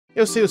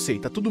Eu sei,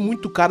 tá tudo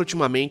muito caro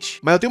ultimamente,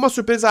 mas eu tenho uma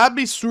surpresa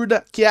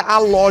absurda que é a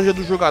loja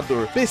do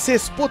jogador.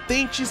 PCs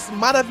potentes,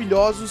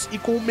 maravilhosos e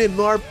com o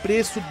menor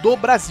preço do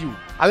Brasil.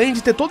 Além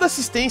de ter toda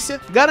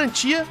assistência,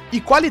 garantia e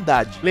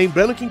qualidade.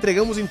 Lembrando que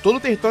entregamos em todo o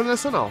território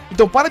nacional.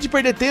 Então para de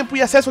perder tempo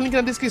e acessa o link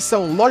na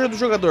descrição. Loja do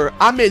Jogador,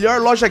 a melhor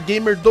loja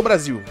gamer do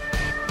Brasil.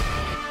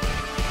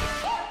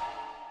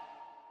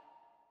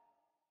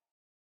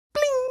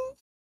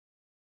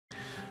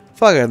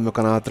 Fala galera do meu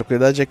canal, a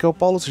tranquilidade, aqui é o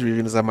Paulo, sejam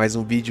bem-vindos a mais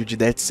um vídeo de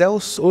Dead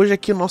Cells. Hoje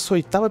aqui o nosso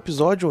oitavo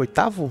episódio,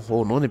 oitavo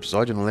ou nono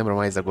episódio, não lembro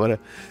mais agora,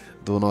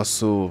 do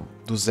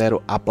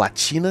zero à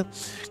platina.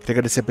 Queria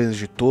agradecer a presença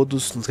de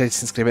todos, não esquece de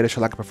se inscrever, deixa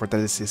o like pra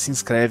fortalecer, se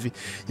inscreve.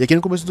 E aqui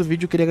no começo do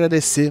vídeo eu queria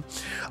agradecer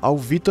ao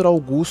Vitor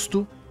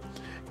Augusto,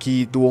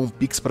 que doou um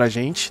Pix pra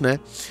gente, né?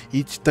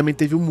 E também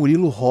teve o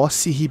Murilo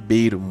Rossi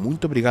Ribeiro.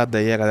 Muito obrigado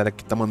aí a galera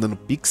que tá mandando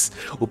Pix.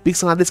 O Pix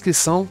tá na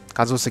descrição,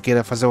 caso você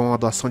queira fazer uma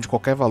doação de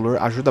qualquer valor.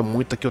 Ajuda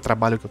muito aqui o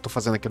trabalho que eu tô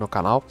fazendo aqui no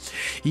canal.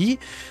 E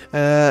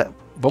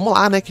vamos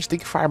lá, né? Que a gente tem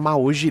que farmar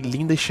hoje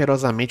linda e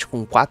cheirosamente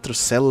com 4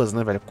 células,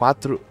 né, velho?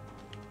 4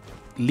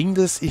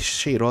 lindas e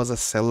cheirosas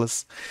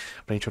células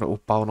pra gente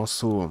upar a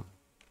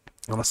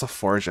nossa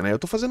forja, né? Eu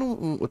tô fazendo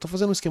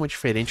um esquema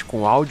diferente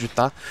com o áudio,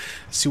 tá?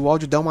 Se o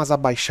áudio der umas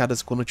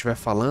abaixadas quando eu estiver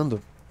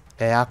falando,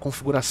 é a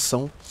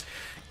configuração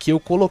que eu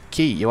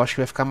coloquei. Eu acho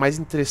que vai ficar mais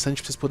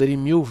interessante pra vocês poderem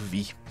me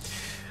ouvir.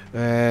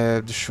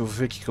 Deixa eu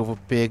ver o que eu vou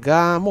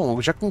pegar. Bom,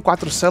 já com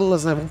 4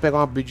 células, né? Vamos pegar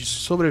uma build de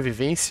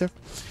sobrevivência.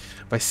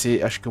 Vai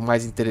ser, acho que o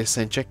mais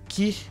interessante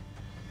aqui.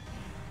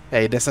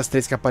 E dessas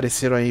 3 que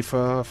apareceram aí,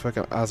 foi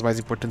as mais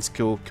importantes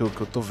que eu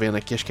tô vendo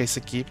aqui. Acho que esse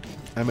aqui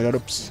é a melhor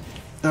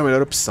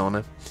opção,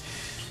 né?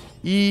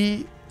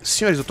 E,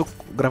 senhores, eu tô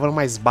gravando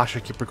mais baixo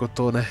aqui porque eu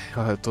tô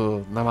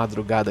na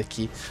madrugada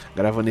aqui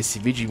gravando esse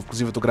vídeo.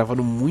 Inclusive eu tô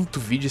gravando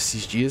muito vídeo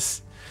esses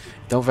dias.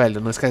 Então,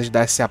 velho, não esquece de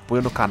dar esse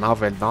apoio no canal,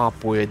 velho. Dá um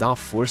apoio aí, dá uma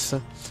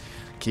força,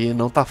 que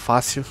não tá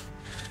fácil.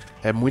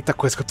 É muita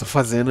coisa que eu tô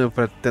fazendo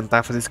pra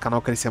tentar fazer esse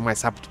canal crescer o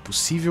mais rápido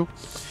possível.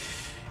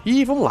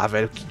 E vamos lá,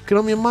 velho. O que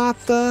não me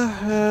mata?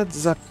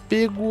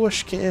 Desapego.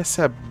 Acho que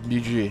essa é a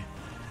build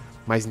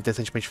mais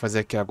interessante pra gente fazer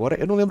aqui agora.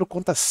 Eu não lembro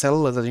quantas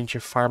células a gente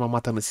farma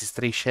matando esses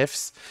 3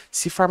 chefes.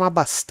 Se farmar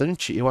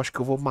bastante, eu acho que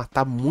eu vou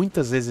matar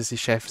muitas vezes esses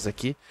chefes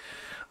aqui,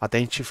 até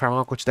a gente farmar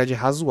uma quantidade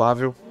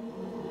razoável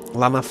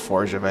lá na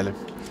forja, velho.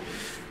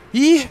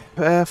 E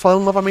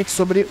falando novamente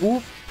sobre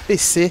o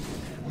PC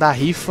da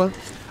rifa,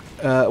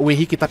 o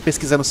Henrique tá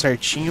pesquisando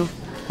certinho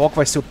qual que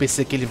vai ser o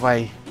PC que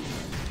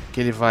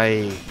ele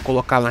vai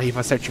colocar na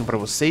rifa certinho pra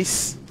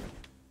vocês.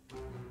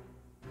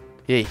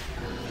 E aí?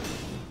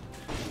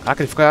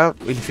 Caraca,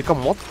 ele fica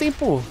muito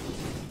tempo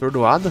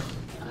atordoado.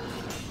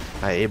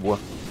 Aê, boa.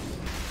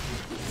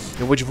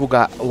 Eu vou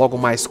divulgar logo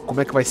mais como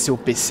é que vai ser o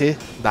PC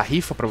da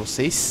rifa pra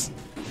vocês.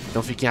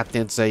 Então fiquem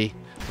atentos aí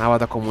na aba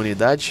da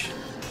comunidade,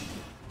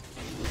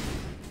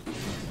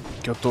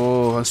 que eu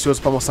tô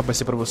ansioso pra mostrar o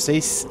PC pra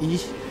vocês. E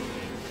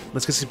não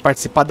esqueça de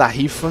participar da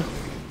rifa.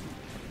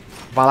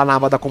 Vá lá na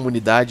aba da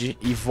comunidade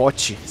e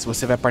vote se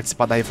você vai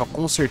participar da rifa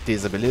com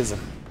certeza, beleza?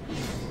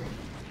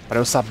 Pra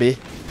eu saber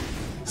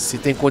se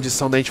tem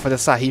condição da gente fazer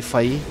essa rifa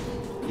aí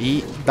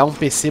e dar um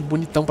PC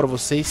bonitão pra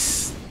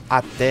vocês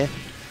até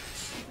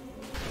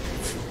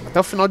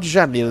o final de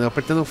janeiro, né? Eu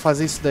pretendo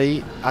fazer isso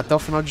daí até o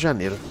final de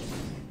janeiro.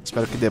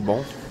 Espero que dê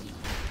bom.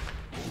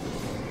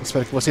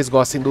 Espero que vocês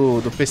gostem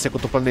do PC que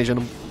eu tô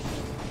planejando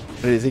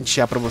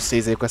presentear pra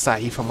vocês aí com essa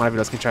rifa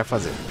maravilhosa que a gente vai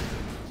fazer.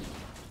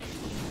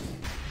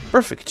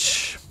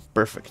 Perfect.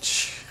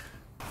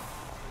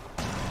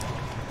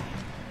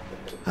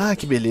 Ah,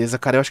 que beleza,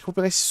 cara. Eu acho que eu vou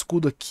pegar esse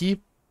escudo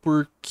aqui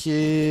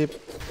porque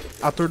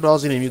atordoar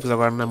os inimigos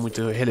agora não é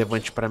muito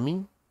relevante pra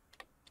mim.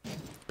 Vou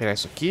pegar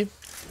isso aqui.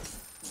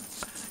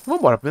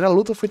 Vambora, a primeira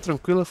luta foi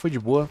tranquila, foi de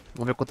boa.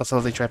 Vamos ver quantas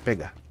células a gente vai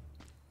pegar.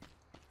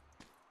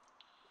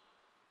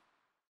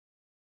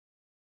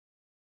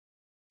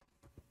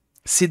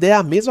 Se der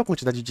a mesma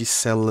quantidade de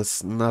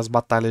células nas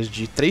batalhas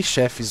de 3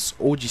 chefes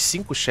ou de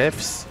 5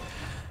 chefes,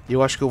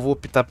 eu acho que eu vou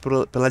optar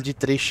pela de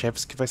 3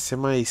 chefes, que vai ser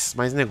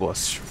mais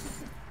negócio.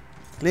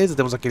 Beleza,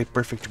 temos aquele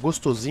perfect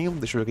gostosinho.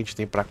 Deixa eu ver o que a gente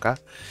tem pra cá.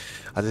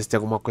 Às vezes tem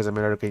alguma coisa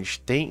melhor do que a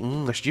gente tem.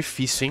 Acho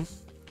difícil, hein?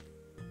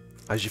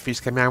 Acho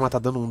difícil que a minha arma tá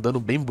dando um dano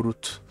bem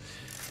bruto.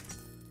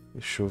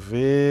 Deixa eu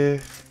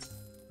ver.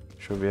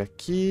 Deixa eu ver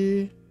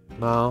aqui.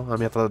 Não, a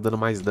minha tá dando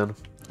mais dano.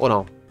 Ou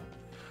não?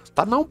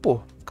 Tá não, pô.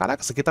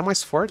 Caraca, essa aqui tá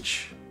mais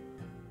forte.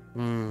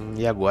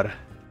 E agora?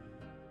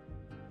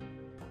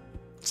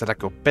 Será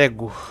que eu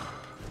pego?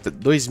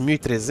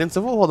 2.300?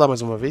 Eu vou rodar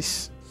mais uma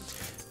vez.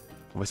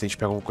 Vamos ver se a gente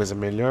pega alguma coisa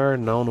melhor.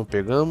 Não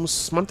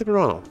pegamos. Mas não tem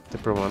problema não. Não tem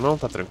problema não,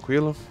 tá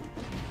tranquilo.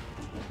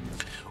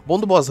 O bom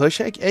do boss rush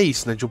é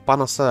isso, né? De upar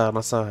nossas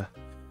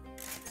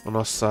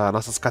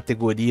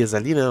categorias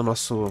ali, né?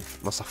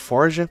 Nossa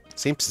forja.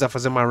 Sem precisar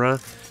fazer uma run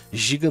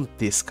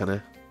gigantesca,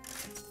 né?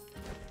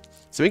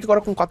 Se bem que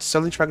agora com 4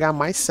 células a gente vai ganhar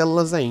mais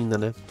células ainda,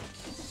 né?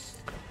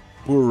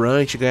 Por run a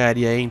gente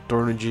ganharia aí em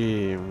torno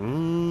de...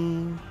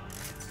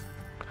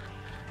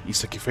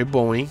 Isso aqui foi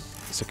bom, hein?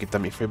 Isso aqui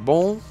também foi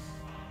bom.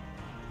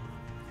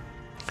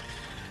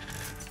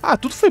 Ah,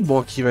 tudo foi bom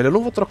aqui, velho. Eu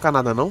não vou trocar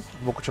nada, não.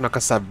 Vou continuar com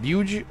essa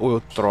build ou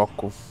eu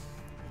troco?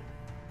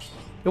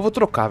 Eu vou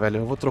trocar, velho.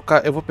 Eu vou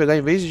trocar. Eu vou pegar,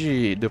 em vez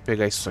de eu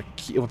pegar isso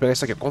aqui, eu vou pegar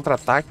isso aqui,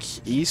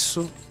 contra-ataque,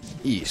 isso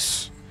e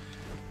isso.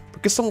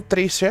 Porque são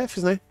 3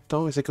 chefes, né?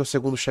 Então esse aqui é o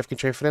segundo chefe que a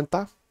gente vai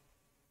enfrentar.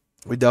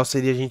 O ideal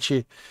seria a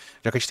gente,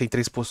 já que a gente tem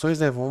 3 poções,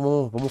 né?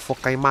 Vamos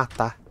focar em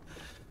matar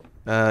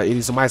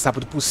eles o mais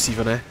rápido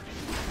possível, né?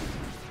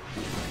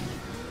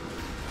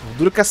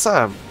 Duro que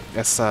essa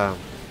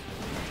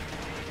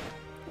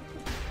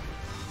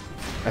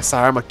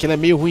arma aqui, ela é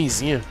meio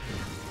ruinzinha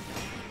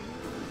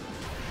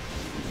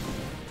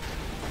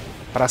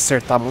pra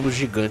acertar a mão do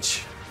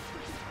gigante.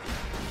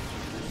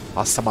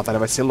 Nossa, essa batalha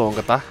vai ser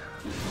longa, tá?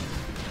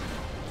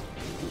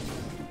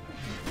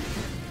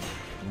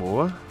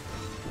 Boa.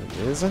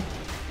 Beleza.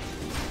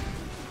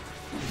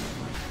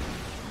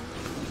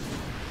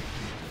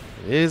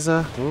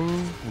 Beleza.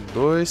 1,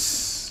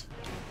 2.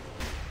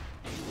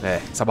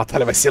 Essa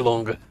batalha vai ser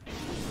longa.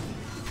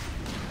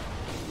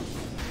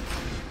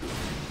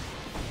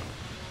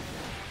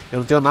 Eu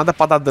não tenho nada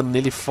pra dar dano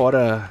nele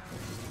fora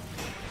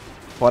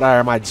a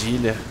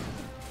armadilha.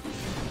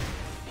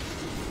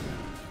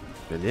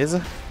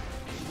 Beleza.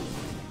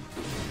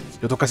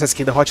 Eu tô com essa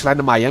skin da Hotline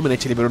no Miami, né? A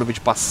gente liberou no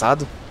vídeo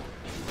passado.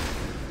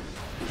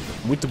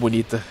 Muito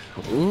bonita.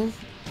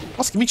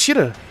 Nossa, que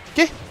mentira.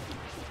 Quê?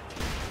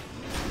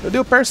 Eu dei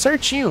o parry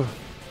certinho.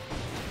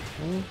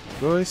 1,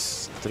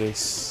 2,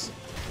 3.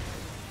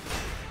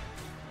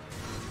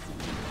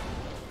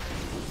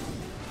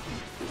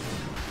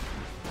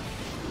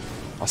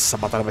 Nossa, essa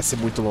batalha vai ser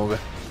muito longa.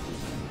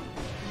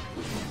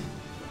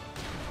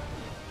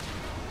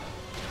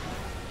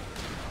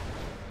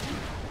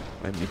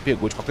 Mas me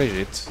pegou de qualquer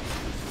jeito.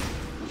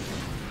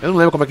 Eu não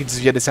lembro como é que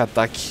desvia desse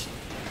ataque.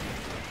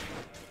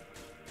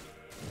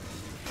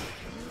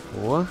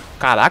 Boa.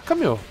 Caraca,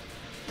 meu.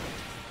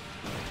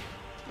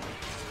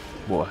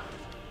 Boa.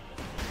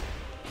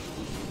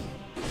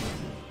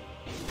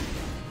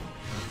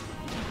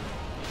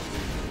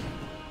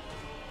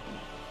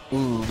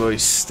 Um,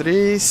 dois,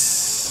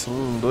 três.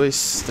 1,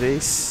 2,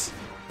 3.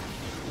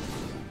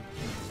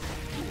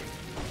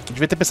 Eu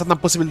devia ter pensado na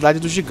possibilidade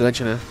do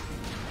gigante, né?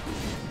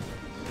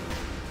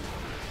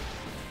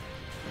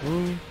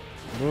 1,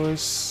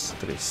 2,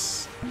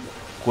 3.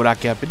 Curar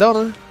aqui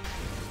rapidão, né?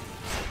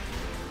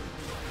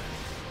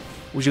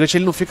 O gigante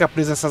ele não fica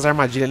preso nessas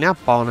armadilhas nem a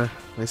pau, né?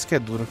 É isso que é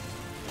duro.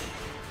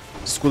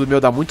 O escudo meu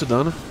dá muito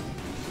dano.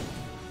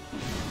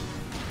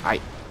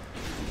 Ai.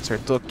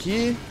 Acertou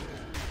aqui.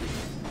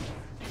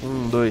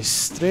 1,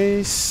 2,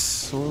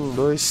 3. 1,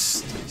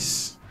 2,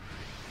 3.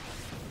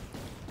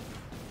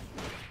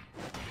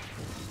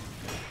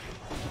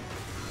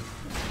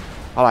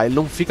 Olha lá, ele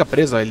não fica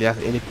preso, ó. Ele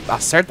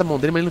acerta a mão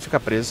dele, mas ele não fica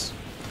preso.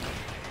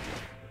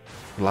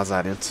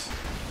 Lazarento.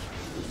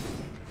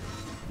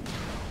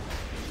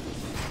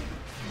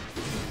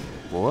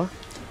 Boa.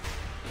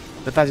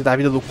 Metade da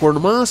vida do corno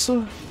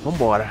manso.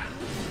 Vambora.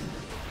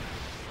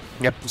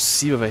 Não é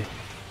possível, velho.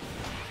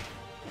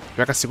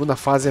 Pior que a segunda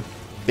fase é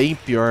bem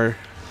pior.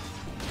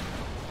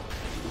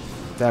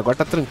 Até agora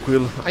tá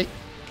tranquilo. Ai.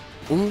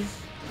 1,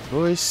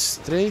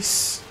 2,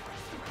 3.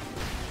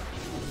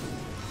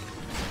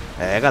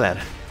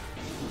 Galera.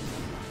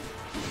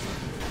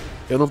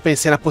 Eu não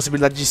pensei na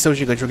possibilidade de ser um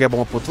gigante. Joguei a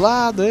bomba pro outro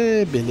lado.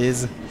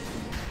 Beleza.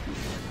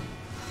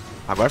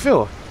 Agora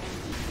ferrou.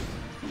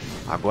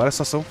 Agora a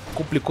situação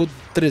complicou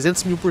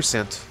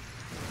 300.000%.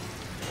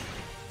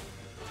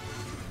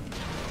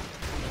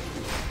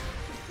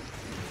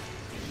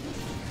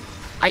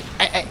 Ai,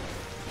 ai, ai.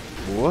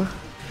 Boa.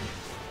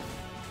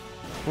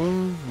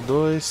 1,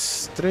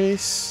 2,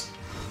 3.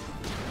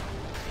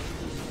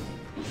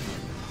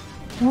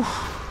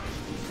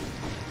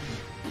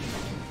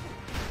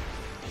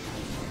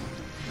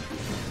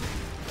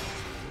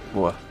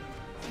 Boa.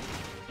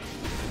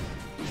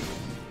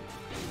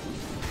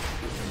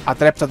 A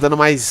trap tá dando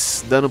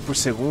mais dano por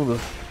segundo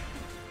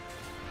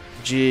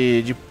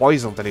de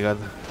poison, tá ligado?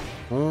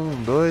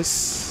 1,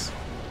 2.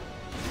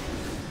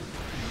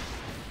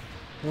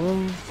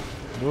 1,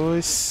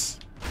 2.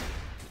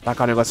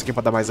 Tacar o negócio aqui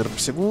pra dar mais dano por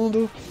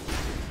segundo.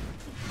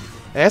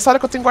 É essa hora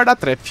que eu tenho que guardar a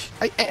trap.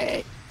 Ai,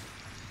 ai,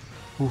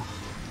 ai.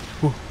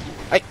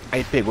 Ai,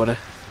 aí pegou, né?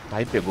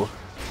 Aí pegou.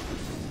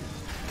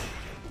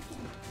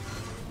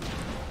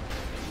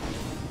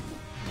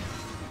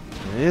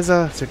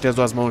 Beleza, acertei as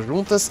duas mãos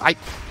juntas. Ai.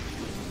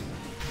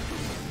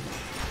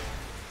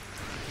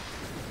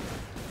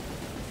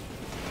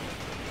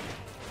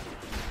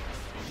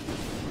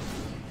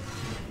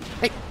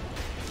 Ai.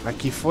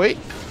 Aqui foi.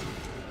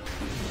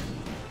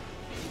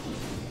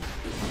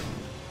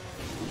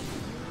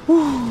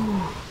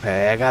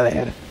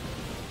 Galera.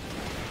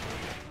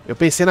 Eu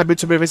pensei na build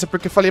de sobrevivência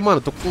porque falei, mano,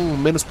 tô com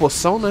menos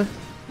poção, né?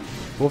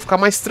 Vou ficar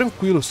mais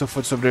tranquilo se eu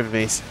for de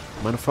sobrevivência.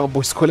 Mas não foi uma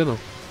boa escolha, não.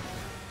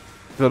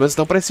 Pelo menos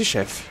não pra esse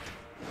chefe.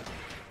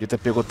 E até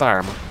pegou outra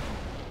arma.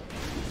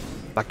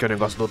 Tá aqui o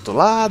negócio do outro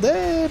lado.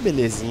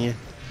 Belezinha.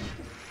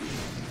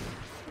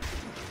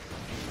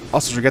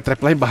 Nossa, eu joguei a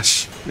trap lá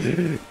embaixo.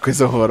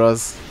 Coisa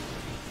horrorosa.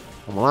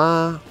 Vamos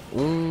lá.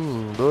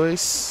 1,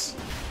 dois.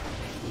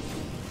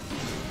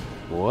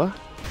 Boa.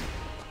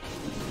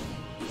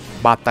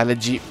 Batalha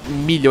de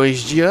milhões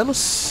de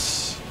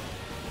anos.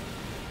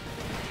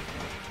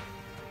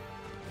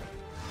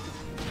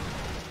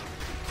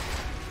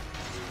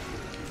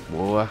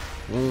 Boa.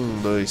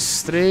 1,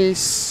 2,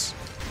 3.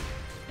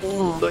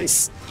 1,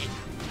 2.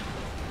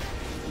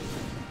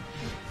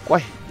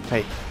 Corre.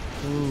 Aí.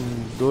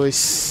 1,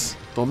 2.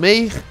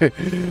 Tomei.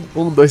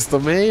 1, 2,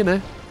 tomei,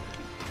 né?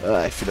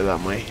 Ai, filha da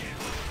mãe.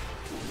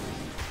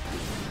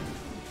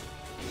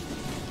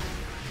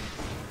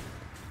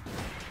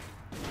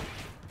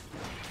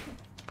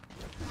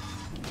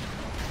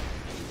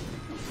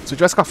 Se eu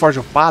tivesse com a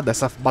forja upada,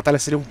 essa batalha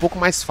seria um pouco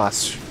mais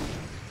fácil.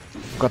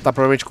 Porque eu tá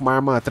provavelmente com uma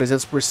arma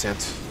 300%.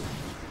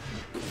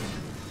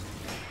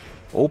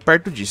 Ou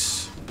perto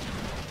disso.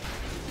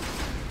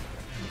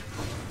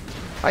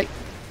 Ai.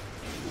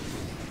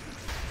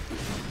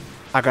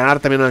 A granada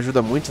também não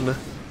ajuda muito, né?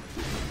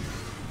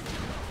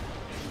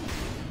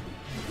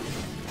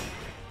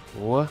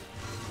 Boa.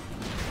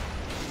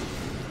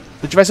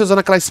 Se eu tivesse usando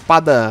aquela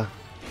espada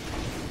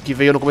que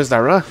veio no começo da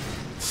run...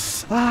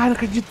 Ah, não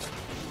acredito.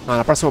 Ah,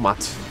 na próxima eu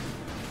mato.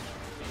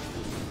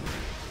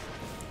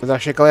 Mas eu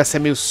achei que ela ia ser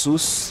meio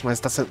sus,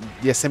 mas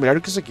ia ser melhor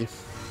do que isso aqui.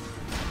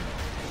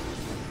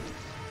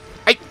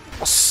 Ai!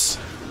 Nossa!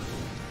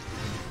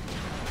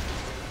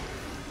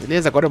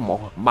 Beleza, agora eu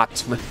morro.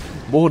 Mato, né?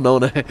 Morro não,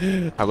 né?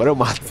 Agora eu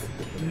mato.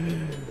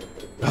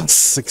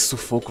 Nossa, que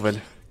sufoco,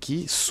 velho.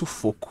 Que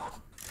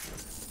sufoco.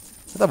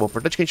 Tá bom, o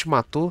importante é que a gente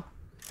matou.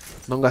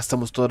 Não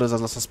gastamos todas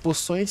as nossas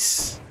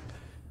poções.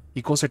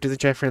 E com certeza a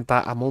gente vai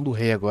enfrentar a mão do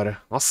rei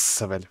agora.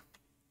 Nossa, velho.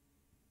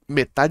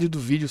 Metade do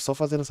vídeo só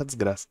fazendo essa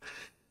desgraça.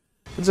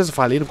 Não sei se eu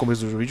falei no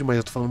começo do vídeo, mas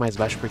eu tô falando mais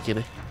baixo porque,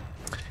 né?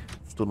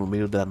 Estou no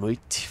meio da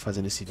noite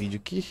fazendo esse vídeo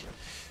aqui.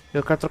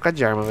 Eu quero trocar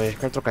de arma, velho.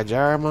 Quero trocar de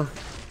arma.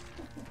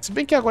 Se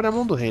bem que agora é a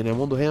mão do rei, né? A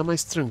mão do rei é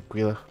mais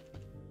tranquila.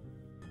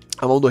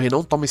 A mão do rei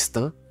não toma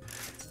stun.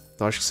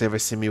 Então acho que isso aí vai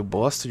ser meio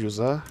bosta de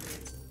usar.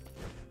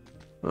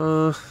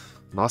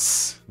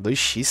 Nossa,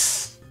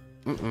 2x.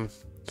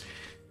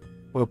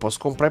 Ou eu posso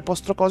comprar e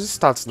posso trocar os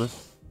status, né?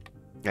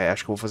 É,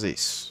 acho que eu vou fazer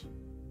isso.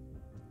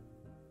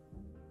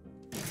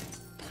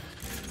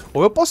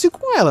 Ou eu posso ir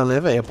com ela,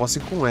 né, velho? Eu posso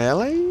ir com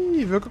ela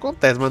e ver o que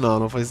acontece. Mas não,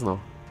 não faz isso não.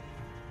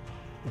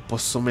 Eu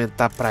posso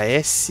aumentar pra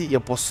S e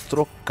eu posso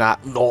trocar.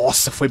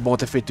 Nossa, foi bom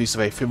ter feito isso,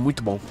 velho. Foi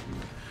muito bom.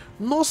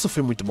 Nossa,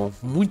 foi muito bom.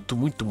 Muito,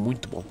 muito,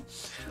 muito bom.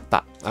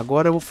 Tá,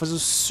 agora eu vou fazer o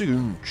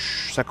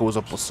seguinte. Será que eu uso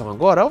a poção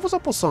agora? Eu vou usar a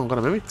poção agora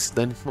mesmo, que se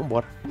dane.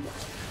 Vambora.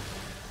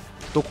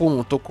 Tô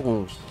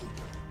com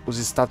os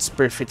status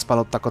perfeitos pra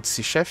lutar contra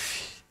esse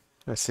chefe.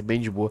 Vai ser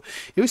bem de boa.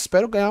 Eu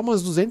espero ganhar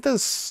umas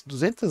 200...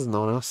 200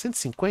 não, né?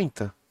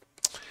 150?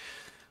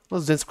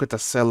 Umas 250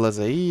 células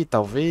aí,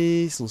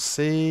 talvez. Não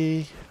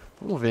sei.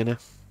 Vamos ver, né?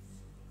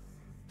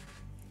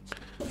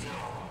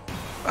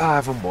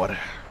 Ah, vambora.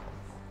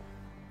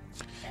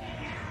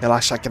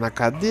 Relaxar aqui na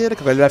cadeira,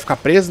 que agora ele vai ficar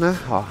preso, né?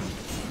 Ó.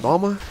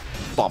 Toma.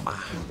 Toma.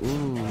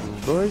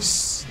 1,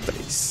 2,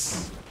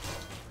 3.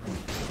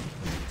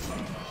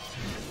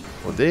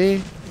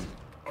 Rodei.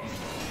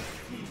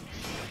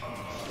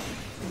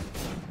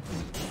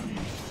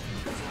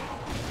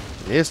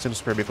 Beleza, tô indo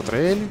super bem contra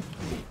ele.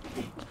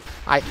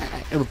 Ai,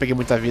 ai, eu não peguei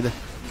muita vida.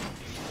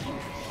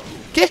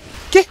 Que?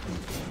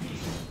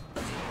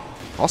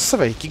 Nossa,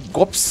 velho, que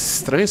golpes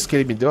estranhos que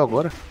ele me deu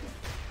agora.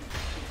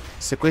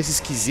 Sequência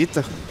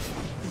esquisita.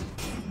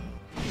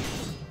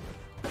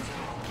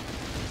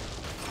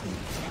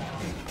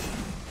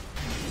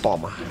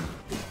 Toma.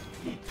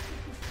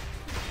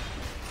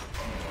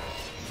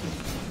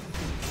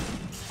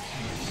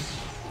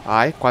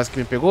 Ai, quase que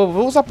me pegou.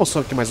 Vou usar a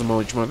poção aqui mais uma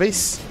última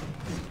vez.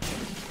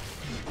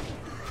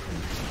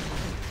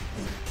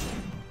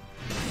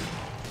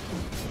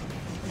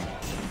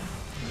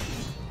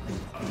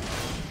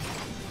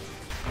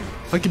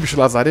 Olha que bicho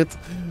lazarento.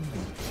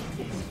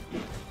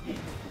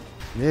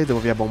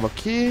 Devolvi a bomba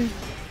aqui.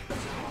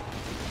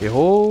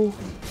 Errou.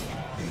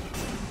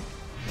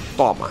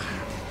 Toma.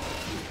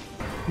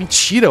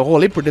 Mentira, eu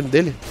rolei por dentro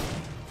dele.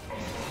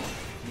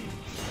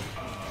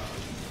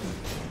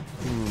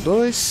 1,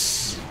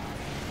 2.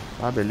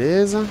 Tá,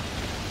 beleza.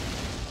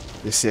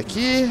 Descer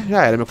aqui.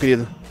 Já era, meu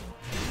querido.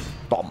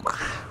 Toma.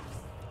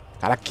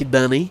 Caraca, que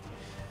dano, hein?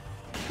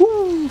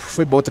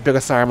 Foi bom ter pego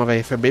essa arma,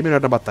 velho. Foi bem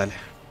melhor na batalha.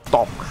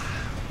 Toma.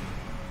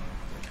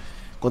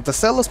 Quantas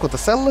células?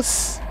 Quantas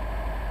células?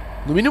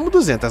 No mínimo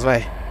 200,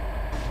 vai.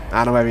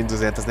 Ah, não vai vir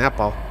 200, nem a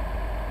pau.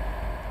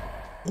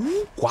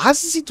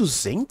 Quase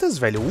 200,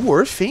 velho.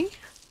 Worth, hein?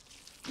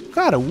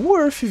 Cara,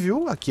 worth,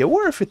 viu? Aqui é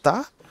worth,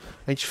 tá?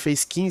 A gente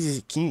fez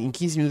 15 em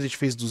 15 minutos a gente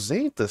fez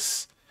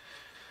 200.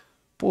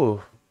 Pô,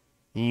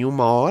 em 1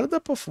 hora dá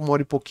pra... 1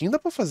 hora e pouquinho dá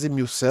pra fazer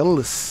 1000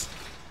 células.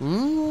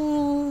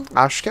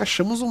 Acho que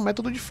achamos um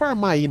método de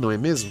farmar aí, não é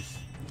mesmo?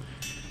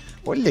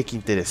 Olha que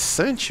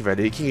interessante,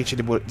 velho. E o que a gente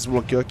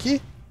desbloqueou aqui?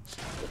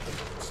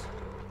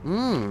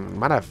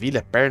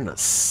 Maravilha,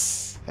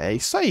 pernas. É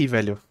isso aí,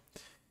 velho.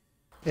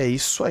 É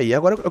isso aí.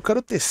 Agora eu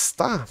quero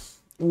testar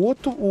O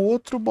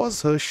outro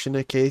boss rush,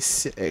 né? Que é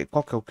esse.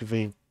 Qual que é o que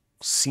vem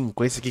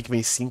 5? Esse aqui que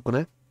vem 5,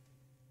 né?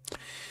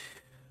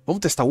 Vamos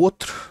testar o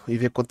outro e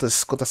ver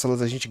quantas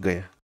células a gente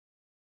ganha.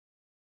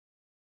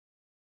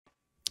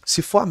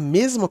 Se for a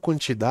mesma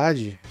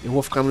quantidade, eu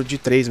vou ficar no de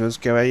 3 mesmo,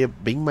 que aí é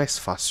bem mais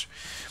fácil.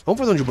 Vamos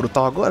fazer um de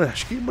brutal agora?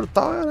 Acho que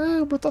brutal,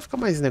 o brutal fica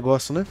mais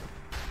negócio, né?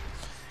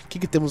 O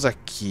que temos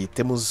aqui?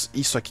 Temos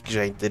isso aqui que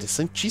já é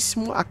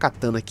interessantíssimo. A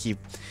katana aqui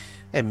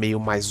é meio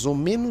mais ou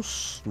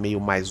menos. Meio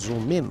mais ou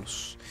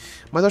menos.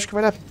 Mas eu acho que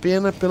vale a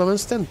pena pelo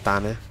menos tentar,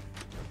 né?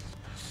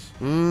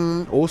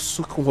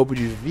 Osso com roubo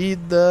de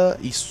vida.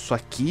 Isso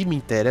aqui me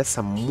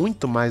interessa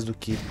muito mais do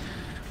que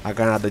a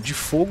granada de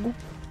fogo.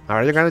 Na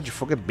verdade, a granada de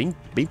fogo é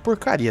bem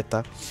porcaria,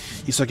 tá?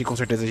 Isso aqui com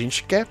certeza a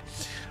gente quer.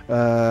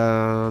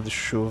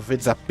 Deixa eu ver.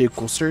 Desapego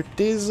com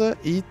certeza.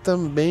 E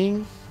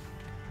também...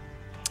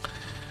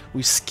 O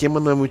esquema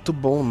não é muito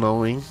bom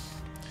não, hein?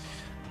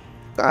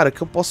 Cara,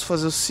 que eu posso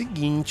fazer o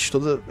seguinte...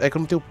 É que eu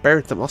não tenho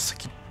perto. Nossa,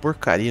 que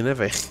porcaria, né,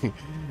 velho?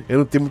 Eu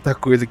não tenho muita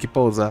coisa aqui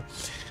pra usar.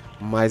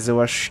 Mas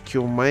eu acho que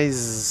o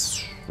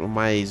mais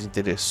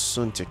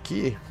interessante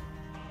aqui...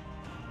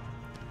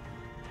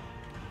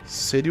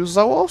 seria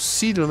usar o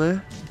auxílio,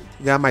 né?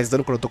 Ganhar mais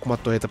dano quando eu tô com uma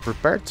torreta por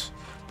perto.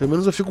 Pelo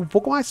menos eu fico um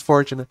pouco mais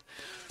forte, né?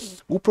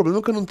 O problema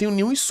é que eu não tenho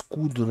nenhum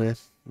escudo, né?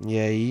 E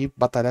aí,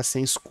 batalhar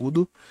sem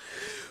escudo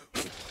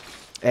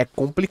é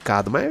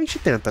complicado. Mas a gente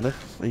tenta, né?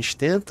 A gente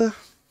tenta.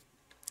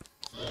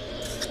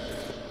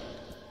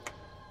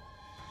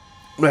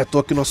 Não é à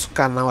toa que o nosso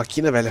canal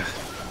aqui, né, velho?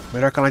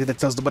 Melhor canal de Dead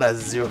Cells do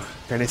Brasil.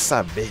 Quero nem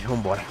saber.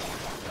 Vambora.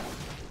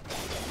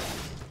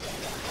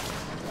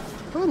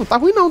 Não tá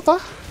ruim não, tá?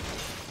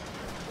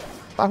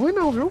 Tá ruim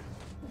não, viu?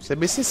 Vou ser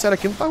bem sincero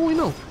aqui, não tá ruim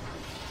não.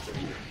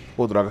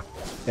 Pô, droga.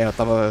 Eu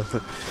tava...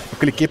 Eu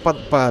cliquei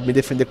pra me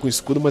defender com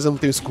escudo, mas eu não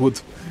tenho escudo.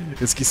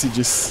 Eu esqueci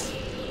disso.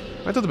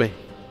 Mas tudo bem.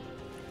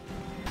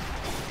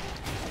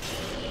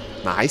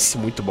 Nice,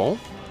 muito bom.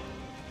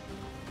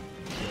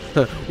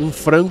 Um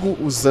frango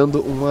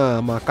usando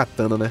uma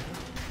katana, né?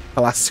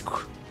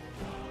 Clássico.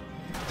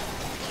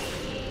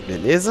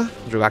 Beleza,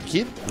 vou jogar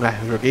aqui.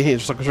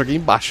 Só que eu joguei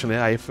embaixo,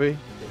 né?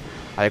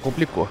 Aí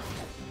complicou.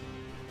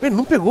 Ele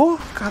não pegou?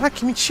 Caraca,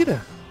 que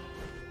mentira.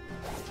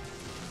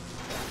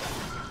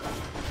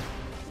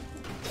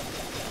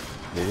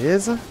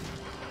 Beleza.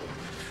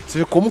 Você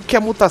vê como que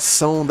a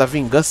mutação da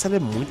vingança ela é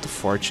muito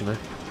forte, né?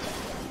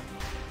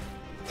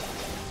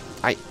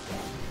 Ai.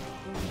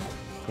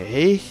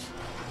 Errei.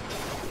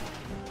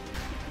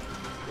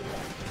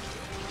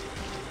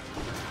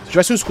 Se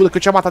tivesse um escudo aqui,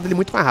 eu tinha matado ele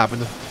muito mais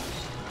rápido.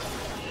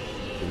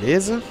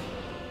 Beleza.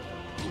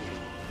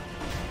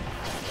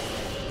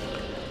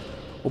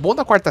 O bom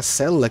da quarta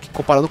célula é que,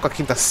 comparando com a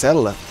quinta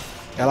célula,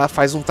 ela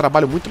faz um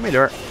trabalho muito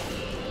melhor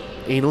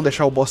em não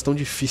deixar o boss tão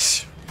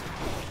difícil.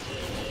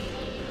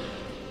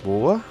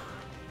 Boa.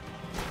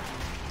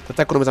 Vou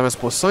tentar economizar minhas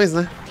poções,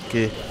 né?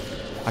 Porque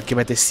aqui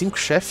vai ter 5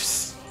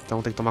 chefes,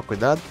 então tem que tomar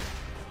cuidado.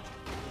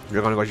 Vou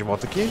jogar o negócio de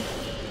volta aqui.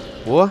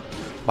 Boa.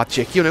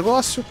 Bati aqui o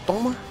negócio.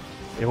 Toma.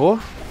 Errou.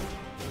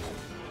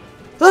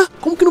 Ah,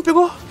 como que não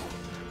pegou?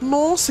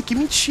 Nossa, que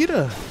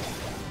mentira.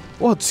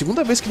 Porra,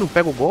 segunda vez que não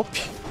pega o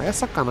golpe. Aí é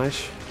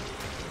sacanagem.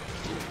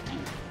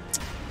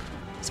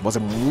 Esse boss é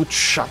muito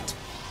chato.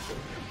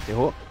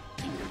 Errou.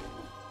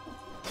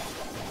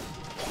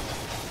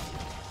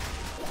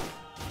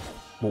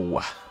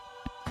 Boa.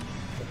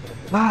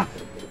 Ah,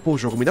 pô,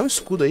 jogo, me dá um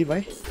escudo aí,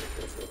 vai.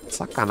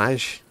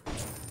 Sacanagem.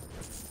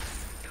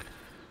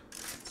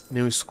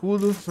 Nenhum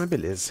escudo, mas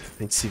beleza.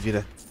 A gente se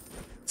vira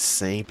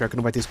sem. Pior que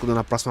não vai ter escudo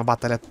na próxima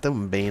batalha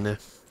também, né?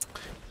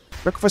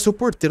 Pior que vai ser o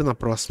porteiro na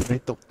próxima, né?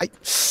 Então... Ai,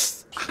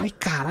 ai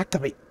caraca,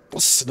 velho.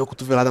 Nossa, deu uma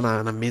cotovelada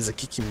na mesa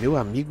aqui, que meu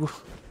amigo...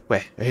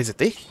 Ué, eu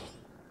resetei?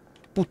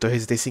 Puta, eu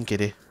resetei sem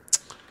querer.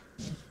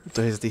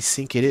 Puta, eu resetei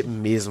sem querer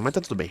mesmo. Mas tá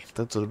tudo bem,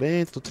 tá tudo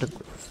bem, tudo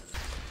tranquilo.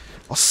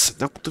 Nossa,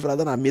 deu uma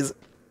cotovelada na mesa.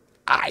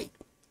 Ai,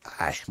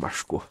 ai,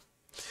 machucou.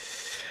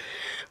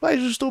 Mas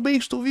estou bem,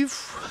 estou vivo.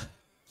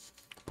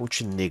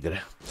 Ponte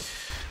negra.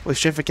 O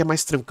chefe aqui é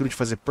mais tranquilo de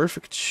fazer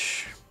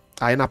perfect.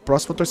 Aí na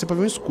próxima eu torcer pra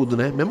ver um escudo,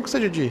 né? Mesmo que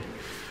seja de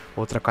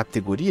outra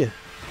categoria.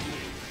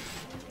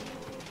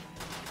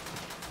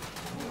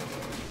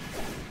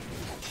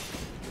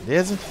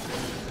 Beleza.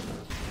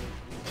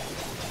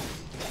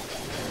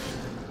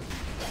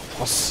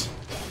 Nossa.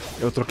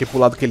 Eu troquei pro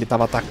lado que ele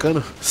tava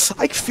atacando.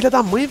 Ai, que filha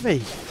da mãe,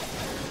 velho.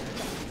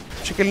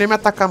 Achei que ele nem ia me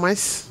atacar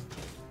mais.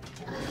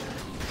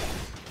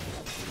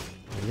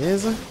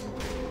 Beleza.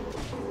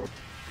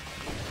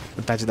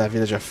 Metade da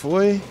vida já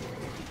foi.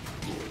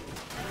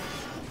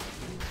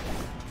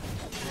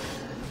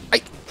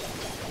 Ai.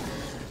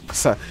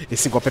 Nossa,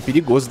 esse golpe é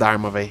perigoso da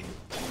arma, velho.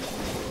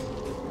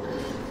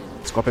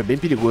 Esse golpe é bem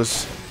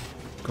perigoso.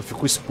 Porque eu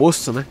fico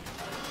exposto, né?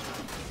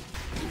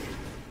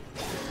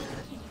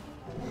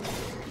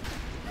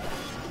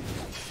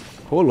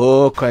 Ô,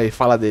 louco aí,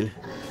 fala dele.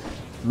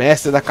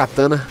 Mestre da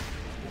katana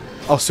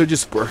ao seu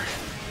dispor.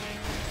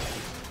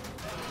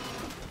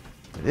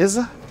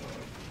 Beleza?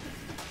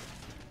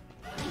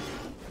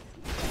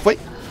 Foi.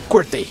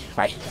 Cortei.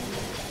 Vai.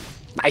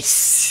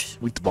 Nice!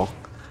 Muito bom.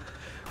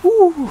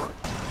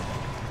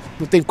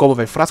 Não tem como,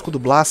 velho. Frasco do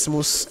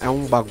Blasphemous é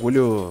um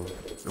bagulho...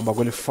 É um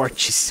bagulho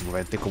fortíssimo,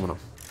 velho. Não tem como não.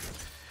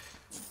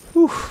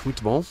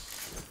 Muito bom.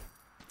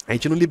 A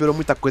gente não liberou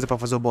muita coisa pra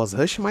fazer o boss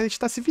rush, mas a gente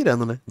tá se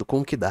virando, né? Do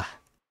como que dá.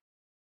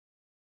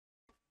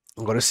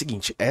 Agora é o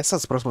seguinte.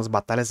 Essas próximas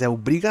batalhas é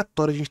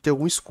obrigatório a gente ter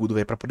algum escudo,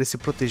 velho. Pra poder se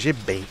proteger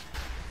bem.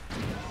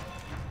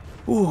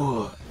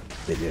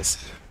 Beleza.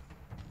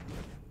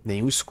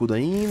 Nenhum escudo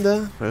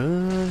ainda.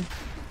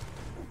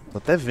 Tô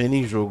até vendo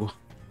em jogo.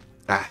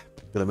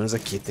 Pelo menos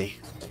aqui tem.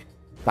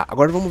 Tá,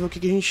 agora vamos ver o que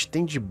a gente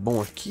tem de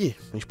bom aqui.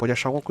 A gente pode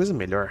achar alguma coisa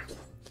melhor.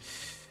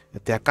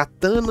 Tem a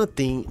katana,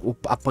 tem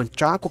a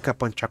panchaco, que a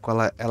panchaco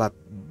ela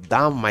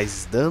dá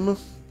mais dano.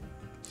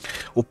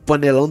 O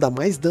panelão dá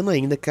mais dano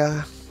ainda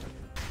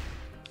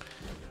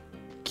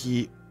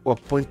que o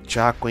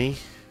panchaco, hein.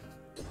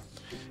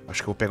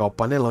 Acho que eu vou pegar o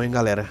panelão, hein,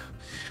 galera.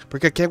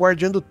 Porque aqui é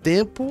guardiã do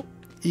tempo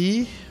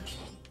e...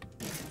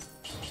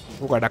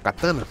 Vou guardar a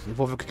katana e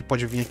vou ver o que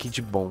pode vir aqui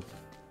de bom.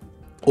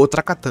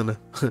 Outra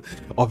katana.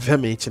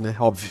 Obviamente, né?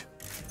 Óbvio.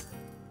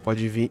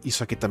 Pode vir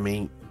isso aqui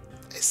também.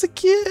 Esse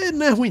aqui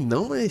não é ruim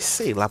não, mas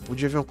sei lá,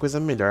 podia vir uma coisa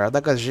melhor.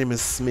 Adagas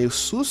gêmeas meio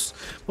sus.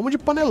 Vamos de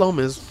panelão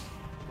mesmo.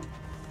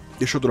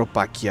 Deixa eu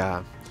dropar aqui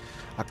a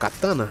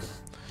katana.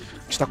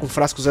 A gente tá com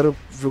frasco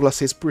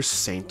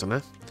 0,6%,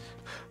 né?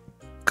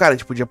 Cara, a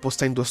gente podia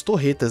apostar em 2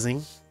 torretas,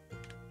 hein?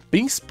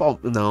 Principal...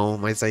 Não,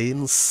 mas aí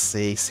não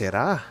sei,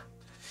 será?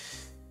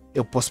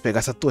 Eu posso pegar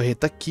essa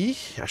torreta aqui.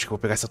 Acho que eu vou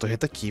pegar essa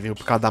torreta aqui, viu?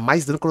 Porque ela dá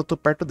mais dano quando eu tô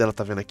perto dela,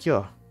 tá vendo aqui,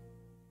 ó?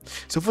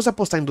 Se eu fosse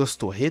apostar em 2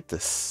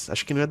 torretas,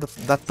 acho que não ia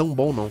dar tão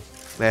bom, não.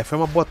 Foi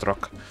uma boa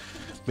troca.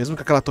 Mesmo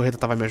que aquela torreta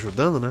tava me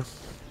ajudando, né?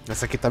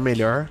 Essa aqui tá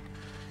melhor.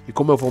 E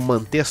como eu vou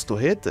manter as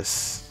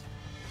torretas...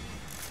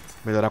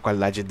 Melhorar a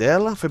qualidade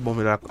dela. Foi bom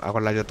melhorar a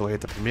qualidade da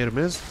torreta primeiro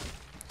mesmo.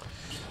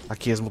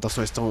 Aqui as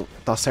mutações estão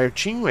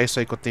certinho. É isso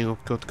aí que eu tenho,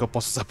 que eu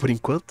posso usar por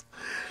enquanto.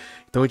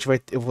 Então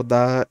eu vou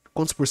dar...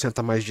 Quantos por cento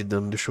a mais de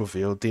dano? Deixa eu ver.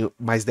 Eu tenho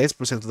mais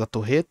 10% da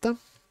torreta.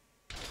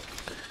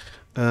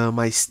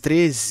 Mais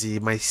 13.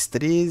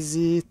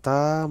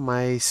 Tá,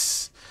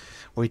 mais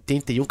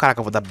 81. Caraca,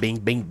 eu vou dar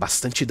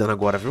bastante dano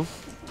agora, viu?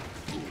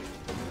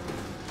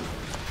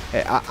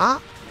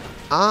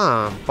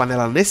 A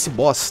panela nesse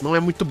boss não é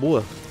muito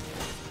boa.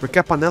 Porque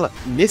a panela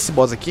nesse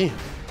boss aqui,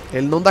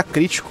 ele não dá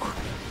crítico.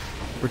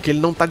 Porque ele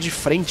não tá de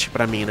frente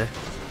pra mim, né?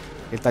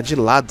 Ele tá de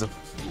lado.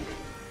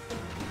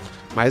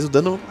 Mas o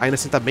dano ainda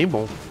assim tá bem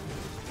bom.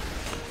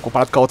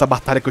 Comparado com a outra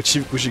batalha que eu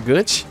tive com o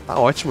gigante, tá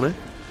ótimo, né?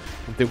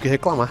 Não tenho o que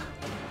reclamar.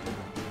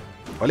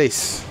 Olha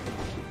isso.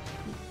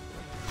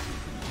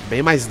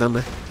 Bem mais dano,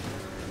 né?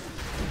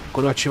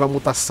 Quando eu ativo a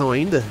mutação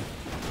ainda,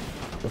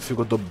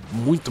 eu dou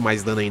muito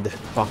mais dano ainda.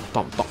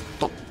 Toma.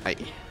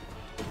 Aí.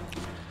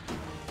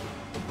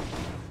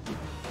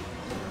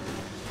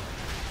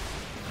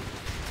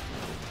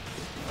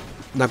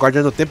 Na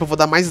guardiã do tempo eu vou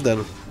dar mais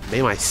dano.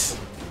 Bem mais.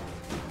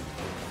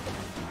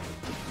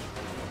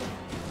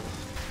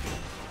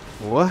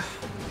 Boa.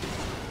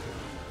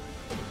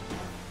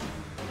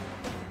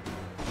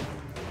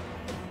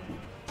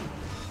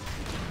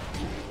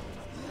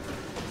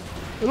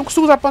 Eu não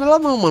costumo usar panela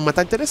não, mano. Mas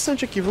tá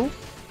interessante aqui, viu? Vou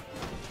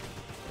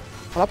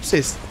falar pra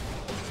vocês.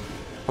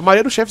 A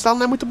maioria dos chefes dela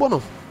não é muito boa,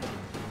 não.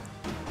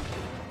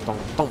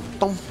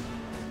 Tom.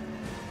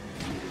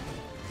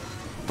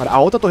 A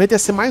outra torreta ia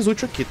ser mais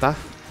útil aqui, tá?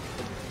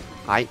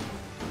 Ai.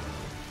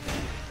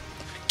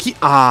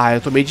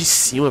 Eu tomei de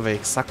cima, velho.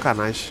 Que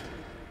sacanagem.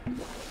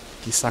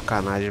 Que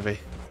sacanagem, velho.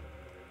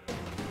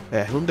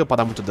 Não deu pra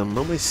dar muito dano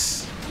não,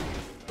 mas...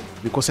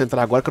 Me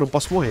concentrar agora que eu não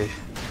posso morrer.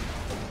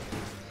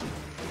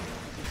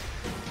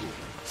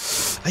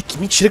 Ai, que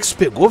mentira que isso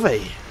pegou,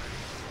 velho.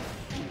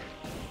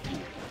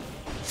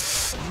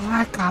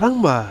 Ai,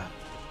 caramba.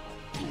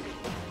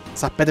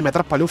 Essa pedra me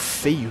atrapalhou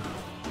feio.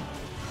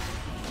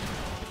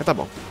 Mas tá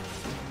bom.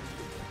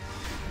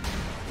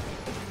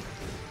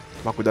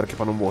 Tomar cuidado aqui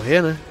pra não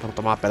morrer, né? Pra não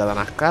tomar uma pedra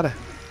na cara.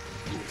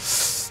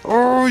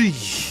 Ui!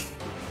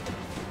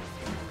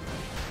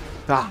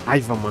 Tá,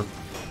 raiva, mano.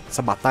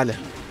 Essa batalha.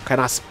 Cai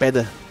nas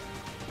pedras.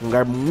 Um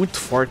lugar muito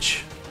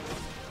forte.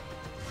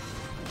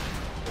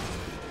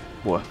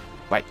 Boa,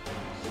 vai.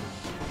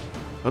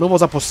 Eu não vou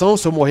usar poção.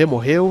 Se eu morrer,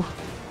 morreu.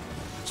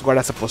 Preciso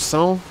guardar essa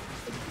poção.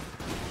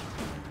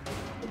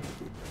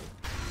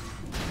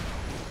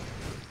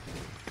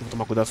 Vou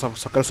tomar cuidado,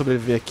 só quero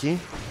sobreviver aqui.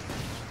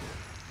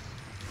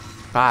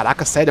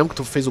 Caraca, sério que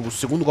tu fez o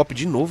segundo golpe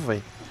de novo,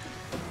 velho.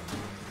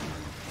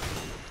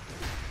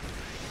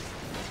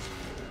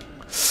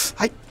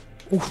 Ai.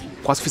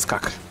 Quase fiz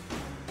caca.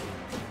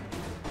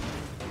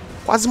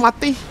 Quase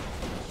matei.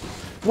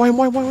 Morre.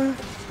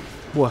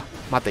 Boa,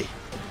 matei.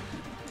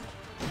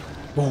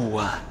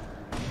 Boa.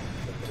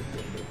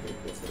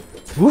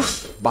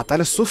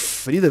 Batalha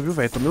sofrida, viu,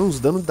 velho? Tomei uns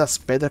danos das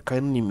pedras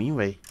caindo em mim,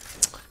 velho.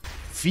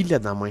 Filha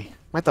da mãe.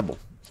 Mas tá bom.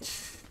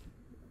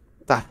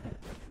 Tá.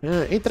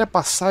 Entre a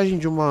passagem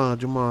de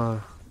uma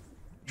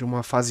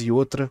fase e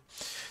outra,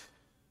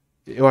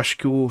 eu acho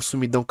que o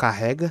sumidão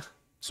carrega.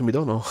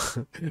 Sumidão não.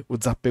 O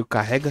desapego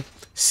carrega.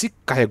 Se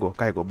carregou,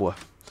 carregou, boa.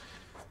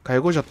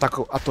 Carregou, já tá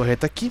com a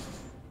torreta aqui.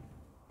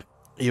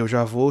 E eu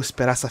já vou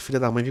esperar essa filha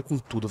da mãe vir com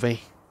tudo, vem.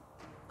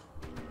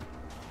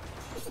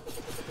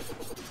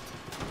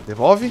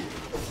 Devolve.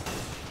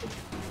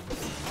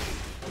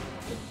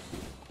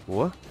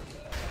 Boa.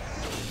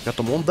 Já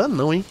tomou um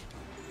danão, hein?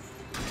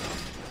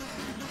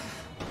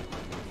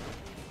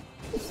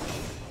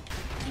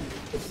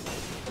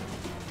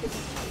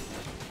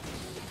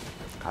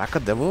 Caraca,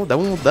 deu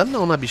um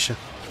danão na bicha.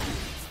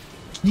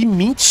 Que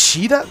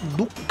mentira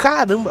do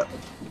caramba.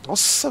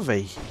 Nossa,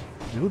 velho.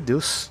 Meu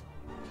Deus.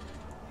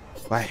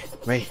 Vai,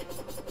 vai.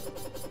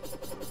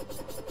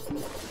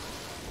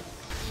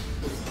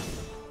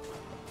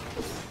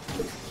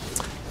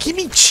 Que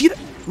mentira.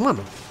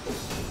 Mano.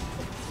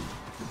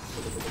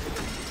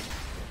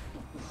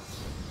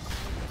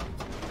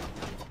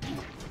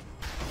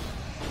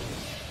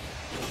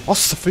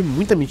 Nossa, foi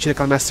muita mentira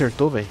que ela me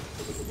acertou, velho.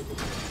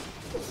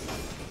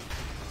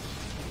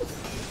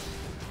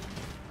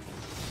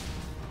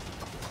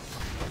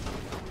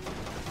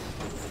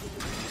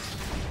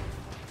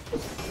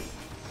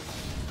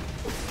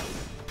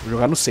 Vou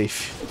jogar no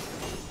safe.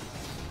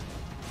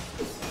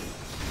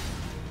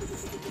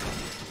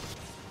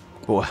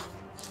 Boa.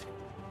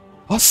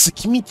 Nossa,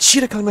 que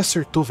mentira que ela me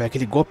acertou, velho.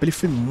 Aquele golpe ele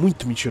foi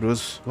muito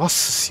mentiroso.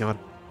 Nossa senhora.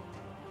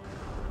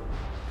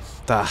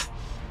 Tá.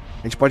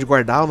 A gente pode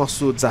guardar o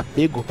nosso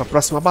desapego pra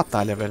próxima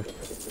batalha, velho.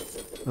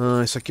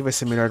 Isso aqui vai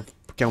ser melhor,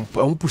 porque é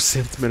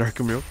 1% melhor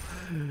que o meu.